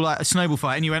 oh, like a snowball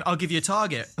fight, and you went, I'll give you a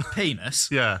target, penis.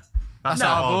 Yeah. That's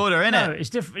out of order, isn't No, it?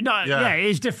 it's different. No, Yeah. yeah, it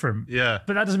is different. Yeah.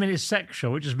 But that doesn't mean it's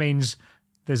sexual. It just means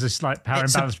there's a slight power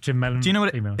It's imbalance between male and Do you know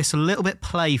what? female. It's a little bit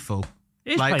playful.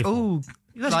 It is like, playful.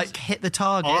 oh, like hit the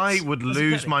target. I would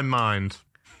lose my mind.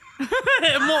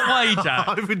 In what way, Jack?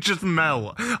 I would just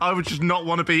melt. I would just not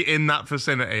want to be in that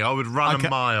vicinity. I would run a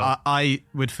mile. I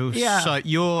would feel so.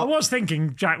 I was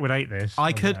thinking Jack would hate this.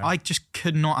 I just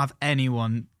could not have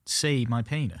anyone see my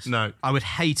penis. No. I would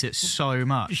hate it so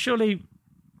much. Surely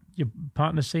your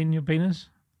partner's seen your penis?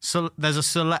 So there's a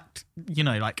select,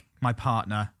 like my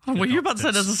partner. Were you about to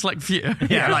say there's a select few?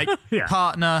 Yeah,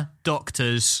 partner,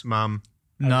 doctors. Mum.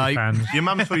 No. Fans. Your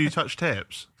mum saw you touch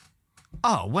tips?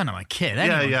 Oh, when I'm a kid,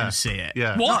 anyone can see it.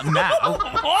 Yeah. What? Not now.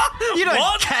 What? You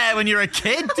don't care when you're a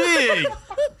kid, do you?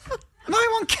 No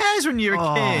one cares when you're a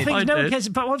I kid. think no one cares.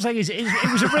 But what I'm saying is, it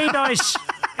was a really nice.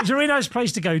 It was a really nice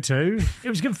place to go to. It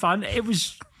was good fun. It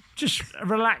was just a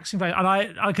relaxing place, and I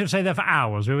could have stayed there for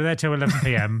hours. We were there till 11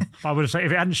 p.m. I would have stayed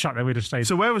if it hadn't shut. Then we'd have stayed.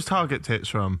 So where was Target Tits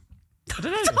from? I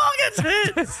don't know.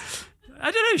 Target Tits. I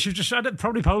don't know. She was just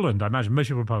probably Poland. I imagine most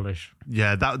people were Polish.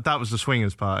 Yeah, that was the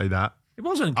swingers party. That It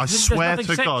wasn't. I There's swear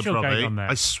nothing to God, sexual going Robbie. on there.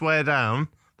 I swear down.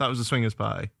 That was the swingers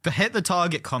party. The hit the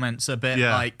target comments a bit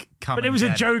like come. But it was a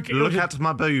joke. Look at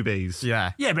my boobies.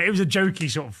 Yeah. Yeah, but it was a jokey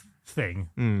sort of thing.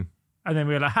 And then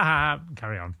we were like, ha ha, ha,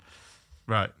 carry on.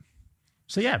 Right.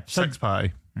 So yeah, Sex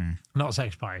party. not a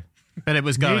sex pie. But it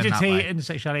was going that Nudity way. and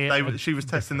sexuality. She was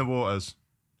testing the waters.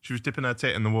 She was dipping her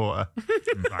tit in the water,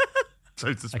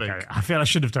 so to speak. Okay, I feel I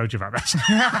should have told you about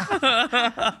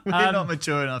that. We're not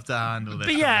mature enough to handle this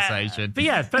conversation.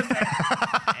 But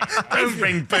Don't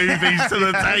bring boobies to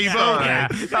the table. Yeah.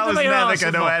 That was never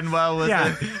going to end well, was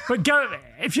yeah. it? But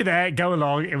if you're there, go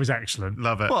along. It was excellent.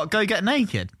 Love it. What? Go get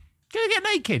naked? Go get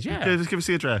naked, yeah. Just give us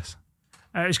the address.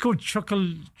 It's called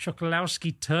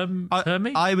Chokolowski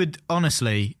Termy. I would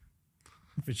honestly.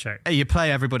 Good check. You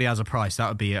play everybody has a price. That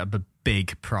would be a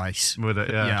big price. Would it?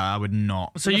 Yeah. Yeah, I would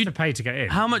not. So you you have to pay to get in.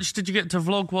 How much did you get to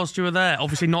vlog whilst you were there?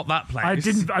 Obviously not that place. I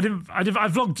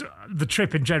vlogged the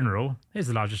trip in general. Here's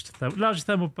the largest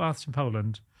thermal baths in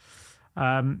Poland.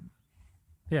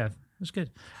 Yeah, it's good.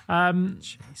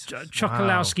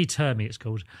 Chokolowski Termy, it's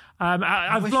called.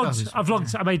 I've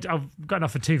got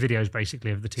enough for 2 videos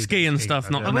basically of the 2 Ski and stuff,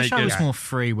 not the I wish I naked. was more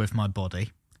free with my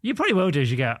body. You probably will do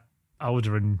as you get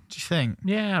older, and Do you think?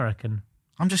 yeah, I reckon.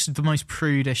 I'm just the most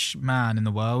prudish man in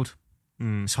the world.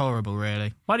 It's horrible,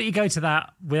 really. Why don't you go to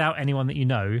that without anyone that you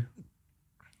know?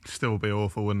 Still be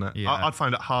awful, wouldn't it? Yeah. I'd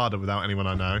find it harder without anyone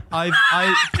I know.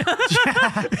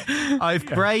 I've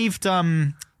braved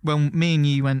when me and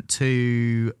you went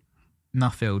to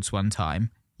Nuffields one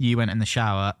time. You went in the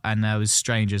shower and there was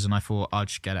strangers, and I thought I'd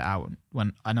just get it out.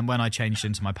 When I changed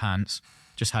into my pants,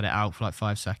 just had it out for like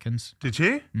 5 seconds. Did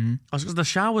you? Because the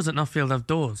showers at Nuffield have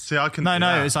doors. See, I can. No, do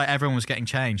that. it was like everyone was getting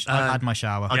changed. I had my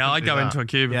shower. Yeah, I do go that. into a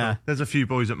cubicle. Yeah. There's a few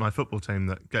boys at my football team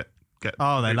that get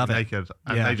Oh, they love it. naked,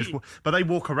 and Yeah. they just. But they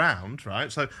walk around,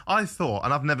 right? So I thought,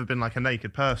 and I've never been like a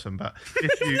naked person, but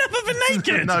if you never been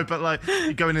naked? no, but like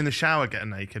you're going in the shower getting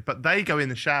naked, but they go in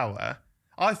the shower.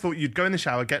 I thought you'd go in the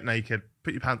shower, get naked,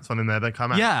 put your pants on in there, then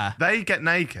come out. Yeah. They get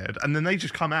naked, and then they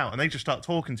just come out and they just start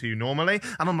talking to you normally,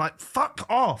 and I'm like, fuck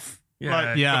off. Yeah,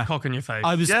 Like, Yeah. the cock in your face.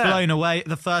 I was Yeah. blown away.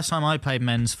 The first time I played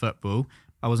men's football,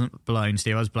 I wasn't blown,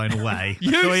 Steve. I was blown away.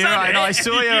 You I saw said your eye. it. No, I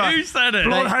saw your eye. You said it.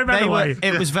 Brought home and away.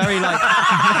 It was very like.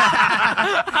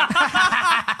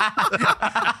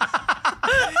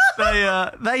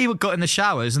 They got in the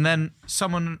showers, and then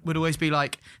someone would always be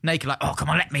like naked, like, "Oh, come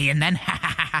on, let me in." Then,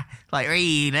 like,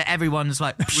 everyone's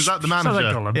like, Was that the So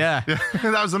they call manager? them. yeah.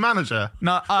 That was the manager.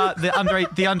 No, the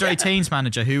under 18s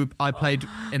manager who I played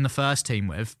in the first team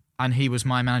with, and he was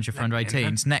my manager for under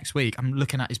 18s. Next week, I'm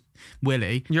looking at his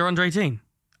Willie. You're under 18.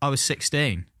 I was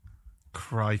 16.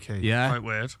 Crikey. Yeah, Quite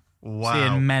weird. Wow.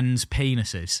 seeing men's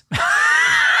penises.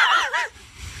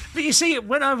 But you see,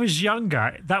 when I was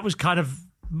younger, that was kind of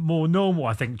more normal,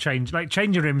 I think.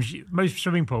 Changing rooms, most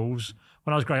swimming pools,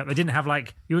 when I was growing up, they didn't have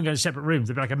you wouldn't go to separate rooms.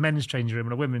 There'd be like a men's changing room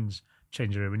and a women's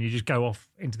changing room, and you just go off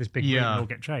into this big room and all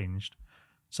get changed.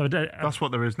 So That's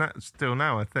what there is still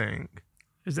now, I think.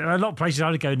 a lot of places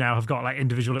I go now have got like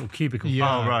individual little cubicles.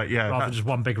 Yeah. Oh, right, yeah. Rather than just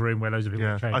one big room where loads of people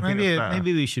Yeah, change. I think Maybe that's better.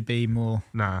 maybe we should be more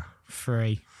Nah.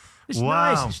 free. It's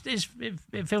Wow. nice.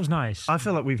 It feels nice. I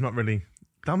feel like we've not really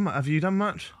done. Have you done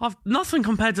much? I've nothing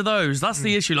compared to those. That's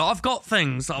the issue. Like, I've got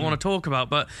things that I want to talk about,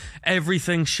 but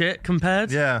everything's shit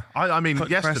compared. Yeah. I mean, Quite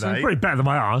yesterday. Probably better than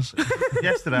my arse.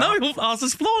 Yesterday. No, your ass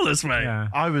is flawless, mate. Yeah.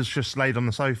 I was just laid on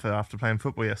the sofa after playing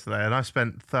football yesterday, and I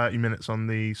spent 30 minutes on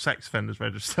the sex offenders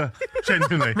register.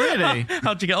 Genuinely. Really?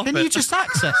 How'd you get off Can it? you just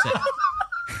access it?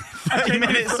 30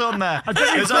 minutes on there. It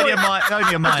genuinely was only a minor I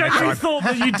genuinely crime. thought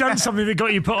that you'd done something that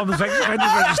got you put on the sex offenders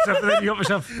register, but then you got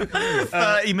yourself.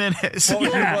 30 minutes. What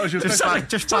was your Just first- like,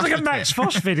 just Sounds like a bucket Max it.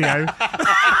 Foss video.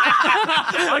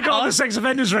 I got on the sex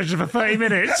offenders register for 30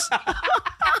 minutes.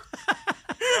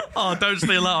 Oh, don't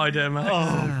steal that idea, mate.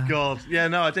 Oh, God. Yeah,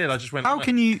 no, I did. I just went...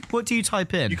 What do you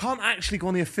type in? You can't actually go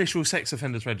on the official sex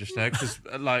offenders register because,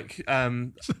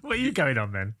 What are you going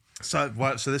on then? So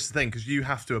this is the thing, because you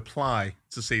have to apply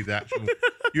to see the actual...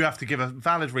 You have to give a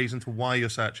valid reason to why you're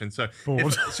searching. So,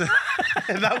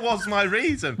 that was my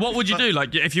reason. What would you do?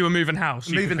 Like, if you were moving house?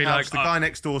 Moving house, the guy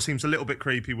next door seems a little bit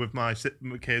creepy with my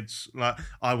kids. Like,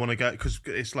 I want to go, because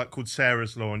it's like called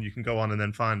Sarah's Law, and you can go on and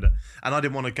then find it. And I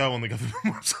didn't want to go on the government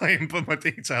website and put my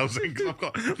details in, because I've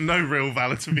got no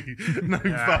valid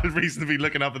reason to be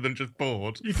looking other than just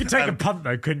bored. You could take a punt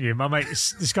though, couldn't you? My mate,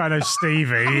 this guy knows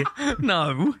Stevie.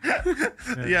 No.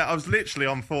 Yeah, I was literally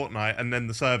on Fortnite, and then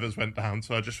the servers went down,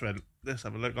 so I just went, let's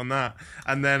have a look on that.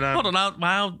 And then hold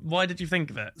on, why did you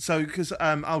think of it? So because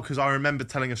I remember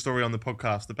telling a story on the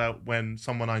podcast about when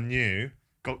someone I knew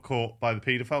got caught by the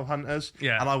paedophile hunters,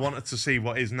 and I wanted to see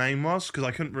what his name was because I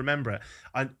couldn't remember it.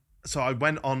 So I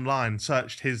went online,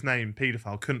 searched his name,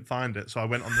 paedophile, couldn't find it. So I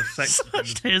went on the sex.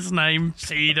 Searched his name,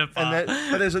 paedophile.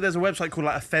 But there's a website called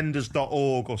like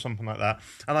offenders.org or something like that.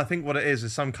 And I think what it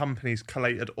is some companies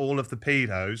collated all of the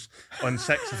pedos and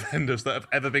sex offenders that have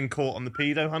ever been caught on the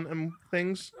pedo hunting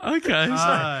things. Okay.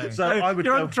 So I would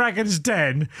You're on Dragon's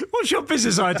Den. What's your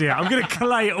business idea? I'm going to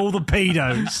collate all the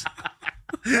pedos.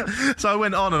 So I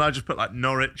went on and I just put like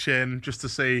Norwich in just to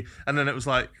see. And then it was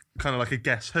like kind of like a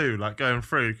guess who, like going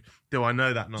through, do I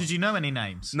know that? Did you know any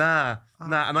names? Nah.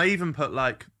 And I even put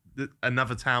like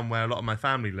another town where a lot of my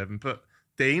family live and put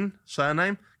Dean,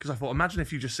 surname, because I thought, imagine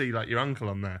if you just see like your uncle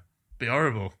on there. Be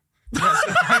horrible.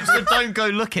 So don't go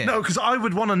looking. No, because I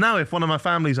would want to know if one of my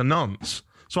family's a nonce.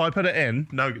 So I put it in.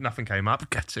 No, nothing came up.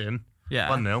 Get in. Yeah.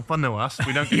 1-0 us.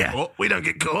 We don't get caught. We don't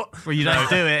get caught. Well, you don't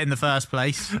do it in the first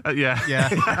place. Yeah. Yeah.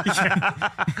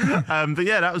 But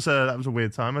yeah, that was a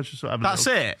weird time. I just That's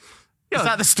it. Is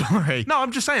that the story? No,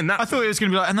 I'm just saying that. I thought it was going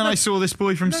to be like, and then I saw this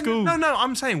boy from school. No,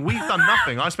 I'm saying we've done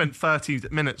nothing. I spent 30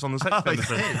 minutes on the sex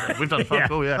offender. We've done fuck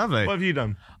all, yeah. Lovely. What have you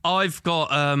done? I've got,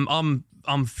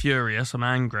 I'm furious. I'm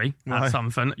angry at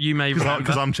something. You may remember.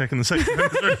 Because I'm checking the sex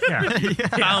offender.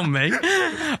 Found me.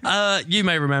 You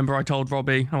may remember I told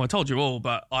Robbie, I told you all,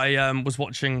 but I was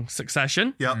watching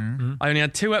Succession. Yep. Mm-hmm. I only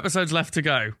had 2 episodes left to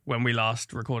go when we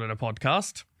last recorded a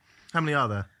podcast. How many are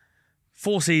there?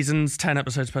 4 seasons, 10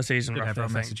 episodes per season. Did roughly,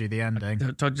 everyone message you the ending?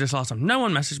 I told you this last time. No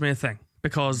one messaged me a thing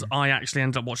because I actually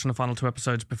ended up watching the final 2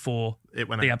 episodes before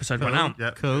the episode went out.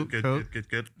 Yeah, Cool.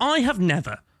 Good. I have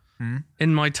never,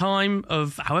 in my time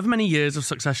of however many years of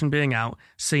Succession being out,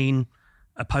 seen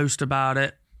a post about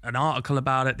it, an article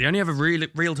about it. The only ever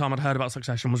real time I'd heard about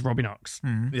Succession was Robbie Knox.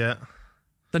 Yeah.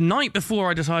 The night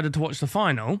before I decided to watch the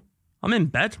final, I'm in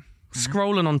bed,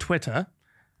 scrolling on Twitter,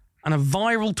 and a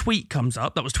viral tweet comes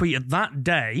up that was tweeted that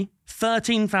day,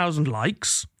 13,000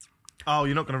 likes. Oh,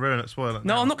 you're not going to ruin it, spoil it.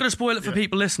 No, I'm not going to spoil it for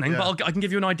people listening, but I can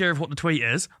give you an idea of what the tweet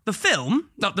is. The film,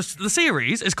 the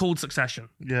series, is called Succession.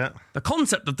 Yeah. The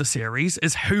concept of the series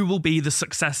is who will be the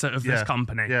successor of this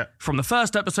company. Yeah. From the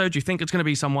first episode, you think it's going to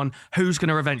be someone who's going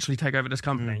to eventually take over this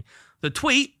company. The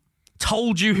tweet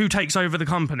told you who takes over the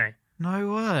company.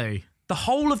 No way. The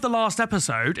whole of the last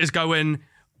episode is going,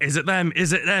 is it them?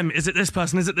 Is it them? Is it this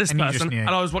person? Is it this person? And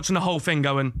I was watching the whole thing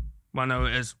going, well, no,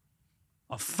 it is.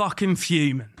 I'm fucking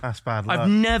fuming. That's bad luck. I've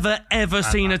never, ever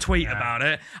seen a tweet about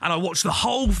it. And I watched the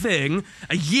whole thing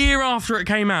a year after it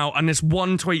came out, and this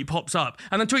one tweet pops up.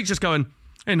 And the tweet's just going,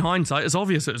 in hindsight, it's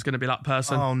obvious it was going to be that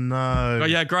person. Oh, no. Oh,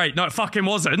 yeah, great. No, it fucking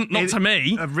wasn't. Not to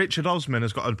me. Richard Osman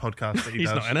has got a podcast that he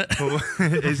does. He's not in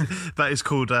it. But it's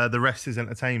called The Rest is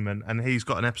Entertainment, and he's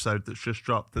got an episode that's just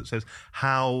dropped that says,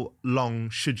 how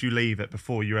long should you leave it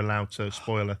before you're allowed to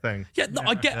spoil a thing? Yeah,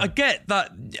 I get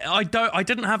that. I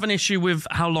didn't have an issue with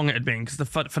how long it had been because the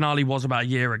finale was about a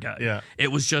year ago. Yeah.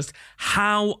 It was just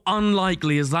how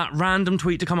unlikely is that random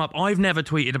tweet to come up? I've never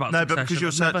tweeted about No, Succession. but because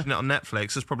you're searching it on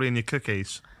Netflix, it's probably in your cookies.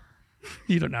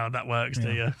 You don't know how that works,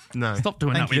 do you? No. Stop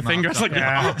doing that with your Mark. finger. It's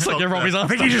like your Robbie's I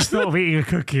think he just thought of eating a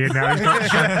cookie and now he's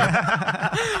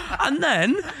got And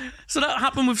then, so that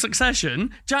happened with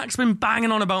Succession. Jack's been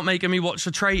banging on about making me watch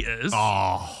The Traitors.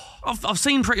 Oh. I've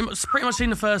seen pretty much seen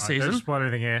the first season. Don't spoil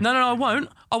anything here. No, I won't.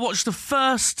 I watched the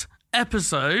first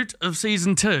episode of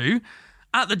season 2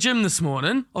 at the gym this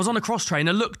morning. I was on a cross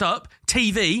trainer, looked up,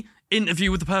 TV,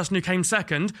 interview with the person who came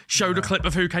second, showed a clip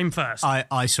of who came first.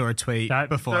 I saw a tweet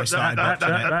before I started watching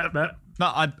it.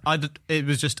 No, it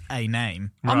was just a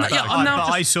name. Right.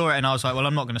 I saw it and I was like, well,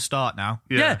 I'm not going to start now.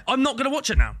 Yeah, I'm not going to watch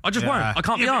it now. I just won't. I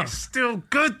can't be It's asked. still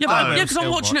good, Yeah, because I'm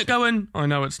watching it going, I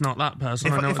know it's not that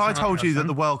person. If I told you that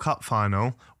the World Cup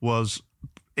final was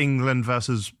England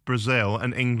versus Brazil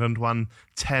and England won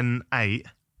 10-8,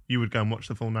 you would go and watch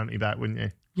the full 90 back, wouldn't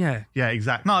you? Yeah. Yeah,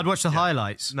 exactly. No, I'd watch the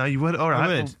highlights. No, you would? All right. I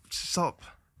would. Well, stop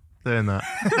doing that.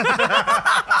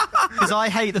 Because I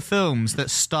hate the films that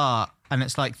start and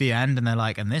it's like the end and they're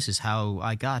like, and this is how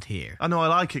I got here. I know I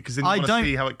like it because then you want to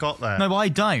see how it got there. No, I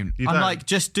don't. You I'm don't? like,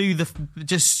 just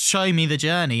show me the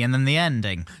journey and then the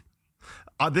ending.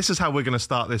 This is how we're going to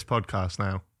start this podcast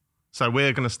now. So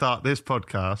we're going to start this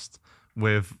podcast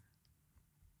with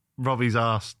Robbie's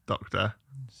Arse Doctor.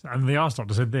 And the Arse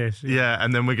Doctor said this. Yeah,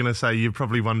 and then we're going to say, you're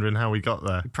probably wondering how we got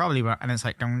there. Probably, and it's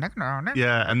like,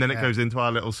 Yeah, and then it goes into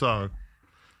our little song.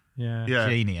 Yeah. Yeah.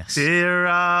 Genius. Dear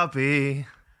Robbie,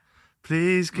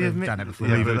 please give me... done it before.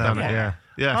 Yeah, Leave we've it done there. it, yeah.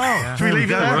 Yeah. Oh, should we leave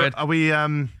it there? Good. Are we all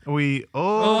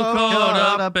All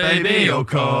caught up, baby, all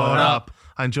caught up.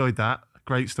 I enjoyed that.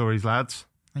 Great stories, lads.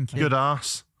 Thank you. Good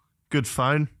arse. Good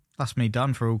phone. That's me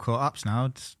done for all caught ups now.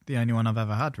 It's the only one I've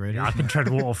ever had, really. I can tread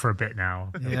water for a bit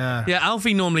now. Yeah. Yeah,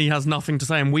 Alfie normally has nothing to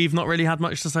say, and we've not really had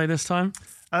much to say this time.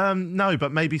 No,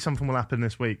 but maybe something will happen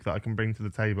this week that I can bring to the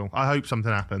table. I hope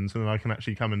something happens and then I can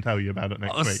actually come and tell you about it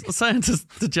next I was week. saying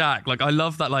to Jack, like, I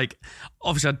love that, like,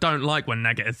 obviously I don't like when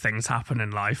negative things happen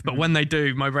in life, but when they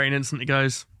do, my brain instantly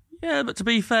goes, yeah, but to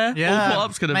be fair, all caught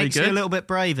up's going to be Makes good. you a little bit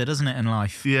braver, doesn't it, in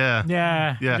life? Yeah.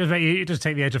 Yeah. Yeah. It does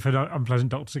take the edge off an unpleasant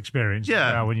doctor's experience. as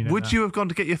Yeah. well, when you know Would that. you have gone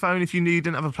to get your phone if you knew you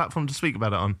didn't have a platform to speak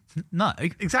about it on? No.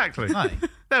 Exactly. No.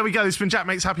 There we go. This has been Jack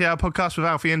Mate's Happy Hour podcast with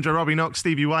Alfie, Indra, Robbie Knox,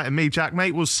 Stevie White and me, Jack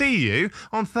Mate. We'll see you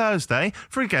on Thursday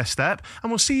for a guest step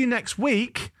and we'll see you next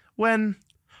week when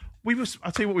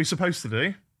I'll tell you what we were supposed to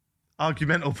do.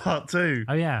 Argumental part 2.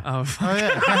 Oh, yeah. Oh,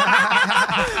 yeah.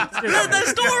 The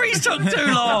stories took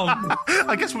too long.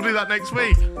 I guess we'll do that next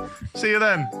week. See you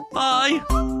then. Bye.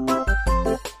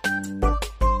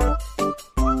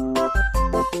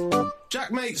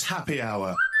 Jack Mate's Happy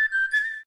Hour.